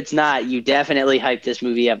even if it's not, you definitely hyped this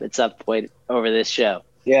movie up at some point over this show.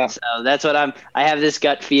 Yeah. So that's what I have this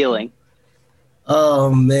gut feeling.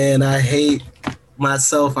 Oh, man, I hate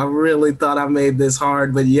myself. I really thought I made this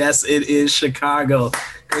hard, but yes, it is Chicago.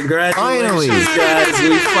 Congratulations, guys.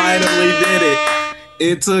 We finally did it.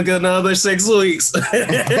 It took another 6 weeks.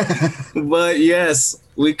 But yes,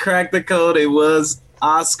 we cracked the code. It was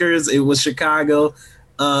Oscars. It was Chicago.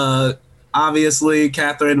 Obviously,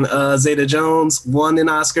 Catherine Zeta-Jones won an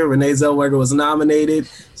Oscar. Renee Zellweger was nominated.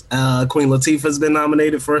 Queen Latifah's been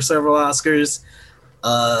nominated for several Oscars.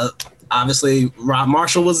 Obviously, Rob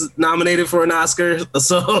Marshall was nominated for an Oscar.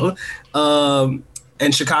 So,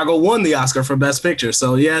 and Chicago won the Oscar for Best Picture.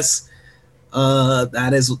 So, yes,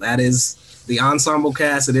 that is the ensemble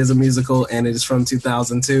cast. It is a musical, and it is from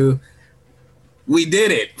 2002. We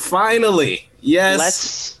did it finally.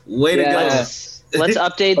 Yes, way to go. Let's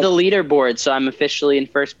update the leaderboard, so I'm officially in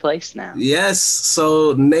first place now. Yes.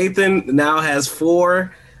 So Nathan now has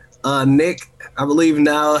 4. Nick, I believe,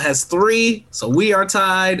 now has 3. So we are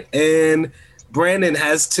tied, and Brandon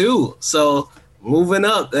has 2. So moving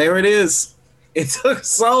up. There it is. It took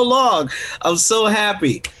so long. I'm so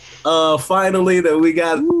happy. Finally that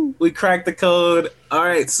we cracked the code. All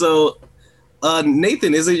right, so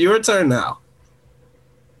Nathan, is it your turn now?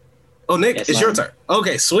 Oh, Nick, Yes, it's your turn.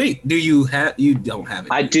 Okay, sweet. You don't have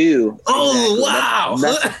it. I do. Oh, Exactly. wow.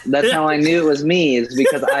 That's how I knew it was me, is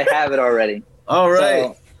because I have it already. All right.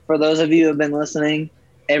 So, for those of you who have been listening,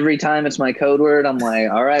 every time it's my code word, I'm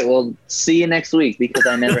like, all right, well, see you next week, because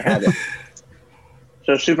I never have it.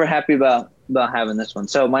 So super happy about having this one.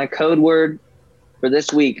 So my code word for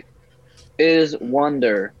this week is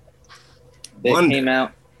wonder. It came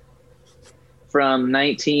out from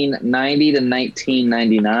 1990 to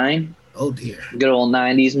 1999. Oh dear. Good old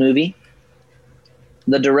 90s movie.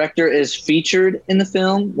 The director is featured in the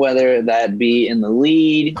film, whether that be in the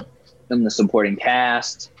lead, in the supporting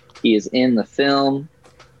cast. He is in the film,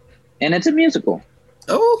 and it's a musical.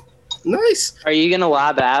 Oh, nice. Are you gonna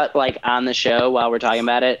lob out, like, on the show while we're talking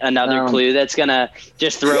about it, another clue that's gonna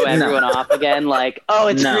just throw everyone off again? Like, oh,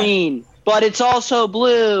 it's green, but it's also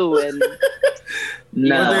blue, and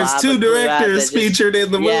Well, there's two directors featured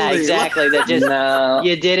in the movie. Yeah, exactly. That just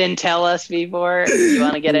you didn't tell us before. You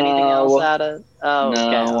want to get anything else out of?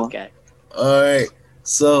 Oh, okay. All right.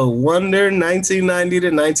 So, Wonder, 1990 to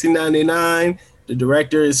 1999. The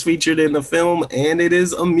director is featured in the film, and it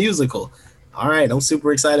is a musical. All right, I'm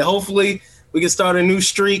super excited. Hopefully, we can start a new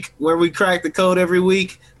streak where we crack the code every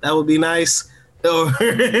week. That would be nice. Well,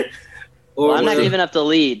 I'm not giving up the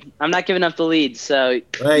lead. So you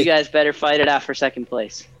guys better fight it out for second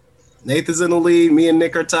place. Nathan's in the lead. Me and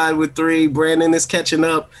Nick are tied with 3. Brandon is catching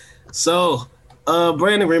up. So,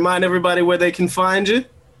 Brandon, remind everybody where they can find you.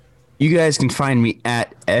 You guys can find me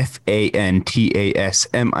at FANTASMIC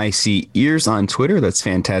Ears on Twitter. That's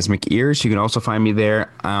Phantasmic Ears. You can also find me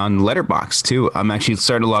there on Letterboxd too. I'm actually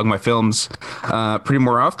starting to log my films pretty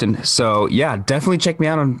more often. So yeah, definitely check me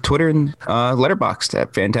out on Twitter and Letterboxd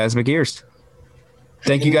at Phantasmic Ears.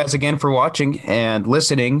 Thank you guys again for watching and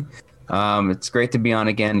listening. It's great to be on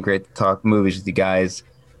again. Great to talk movies with you guys.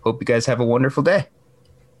 Hope you guys have a wonderful day.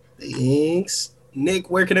 Thanks. Nick,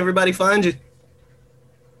 where can everybody find you? You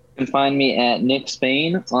can find me at Nick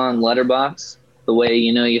Spain on Letterboxd. The way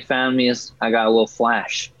you found me is I got a little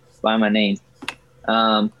flash by my name.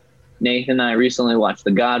 Nathan and I recently watched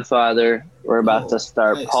The Godfather. We're about to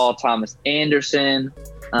start Paul Thomas Anderson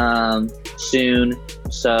soon.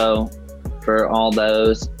 So for all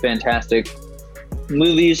those fantastic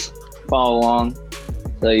movies, follow along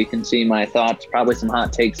so you can see my thoughts. Probably some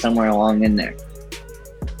hot takes somewhere along in there.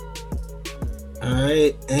 All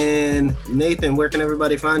right, and Nathan, where can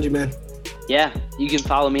everybody find you, man? Yeah, you can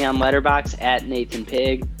follow me on Letterboxd at Nathan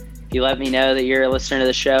Pig. If you let me know that you're a listener to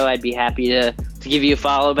the show, I'd be happy to give you a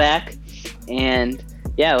follow back. And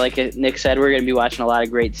yeah, like Nick said, we're going to be watching a lot of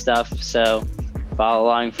great stuff. So follow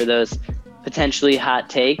along for those potentially hot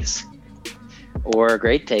takes or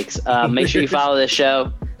great takes. Make sure you follow the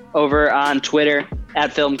show over on Twitter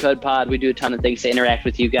at Film Code Pod. We do a ton of things to interact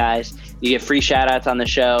with you guys. You get free shout outs on the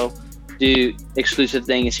show, do exclusive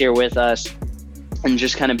things here with us, and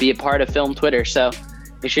just kind of be a part of Film Twitter. So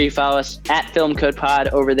make sure you follow us at Film Code Pod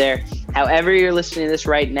over there. However you're listening to this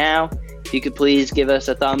right now, if you could please give us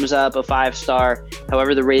a thumbs up, a 5-star,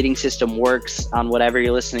 however the rating system works on whatever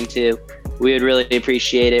you're listening to, we would really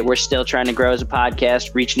appreciate it. We're still trying to grow as a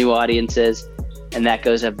podcast, reach new audiences, and that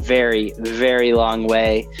goes a very, very long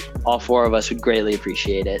way. All 4 of us would greatly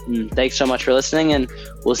appreciate it. And thanks so much for listening, and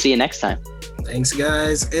we'll see you next time. Thanks,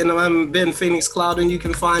 guys. And I'm Ben Phoenix Cloud, and you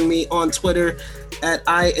can find me on Twitter at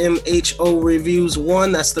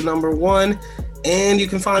IMHOReviews1. That's the number 1. And you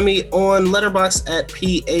can find me on Letterboxd at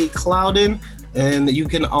PA Clouden. And you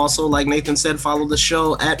can also, like Nathan said, follow the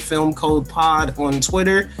show at Film Code Pod on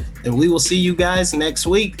Twitter. And we will see you guys next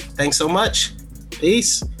week. Thanks so much.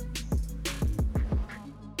 Peace.